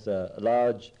 and has a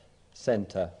large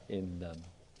centre in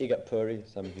Igatpuri.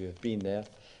 Some of you have been there.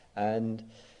 And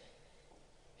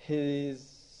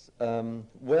he's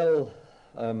well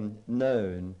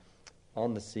known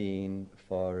on the scene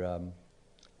for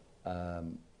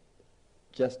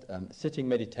just sitting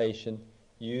meditation,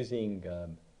 using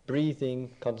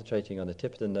breathing, concentrating on the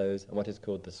tip of the nose, and what is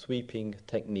called the sweeping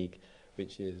technique,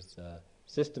 which is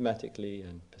systematically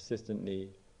and persistently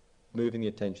moving the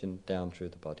attention down through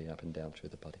the body, up and down through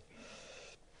the body.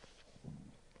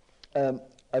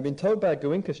 I've been told by a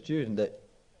Goenka student that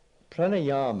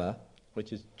pranayama,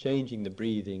 which is changing the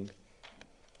breathing,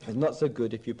 is not so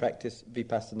good if you practice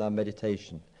vipassana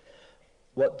meditation.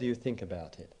 What do you think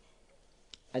about it?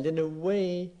 And in a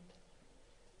way,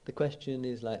 the question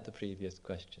is like the previous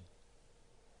question.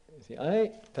 You see,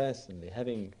 I personally,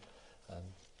 having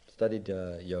studied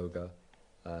yoga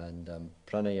and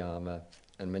pranayama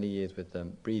and many years with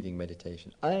breathing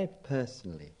meditation, I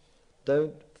personally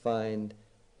don't find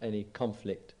any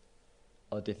conflict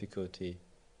or difficulty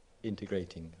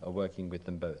integrating or working with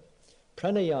them both.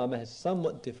 Pranayama has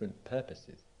somewhat different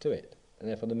purposes to it, and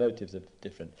therefore the motives are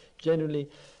different. Generally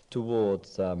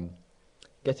towards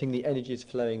getting the energies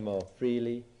flowing more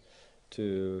freely,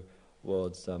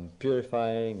 towards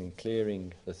purifying and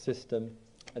clearing the system,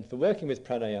 and for working with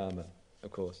pranayama,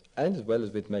 of course, and as well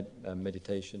as with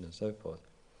meditation and so forth.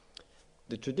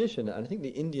 The tradition, and I think the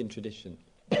Indian tradition,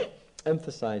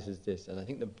 emphasizes this, and I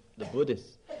think the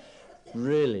Buddhists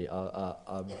really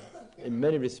are in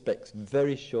many respects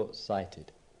very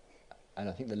short-sighted, and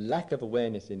I think the lack of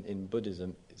awareness in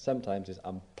Buddhism sometimes is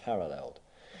unparalleled.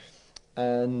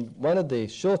 And one of the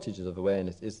shortages of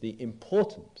awareness is the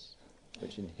importance,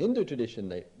 which in Hindu tradition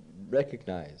they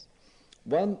recognize.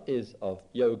 One is of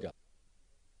yoga,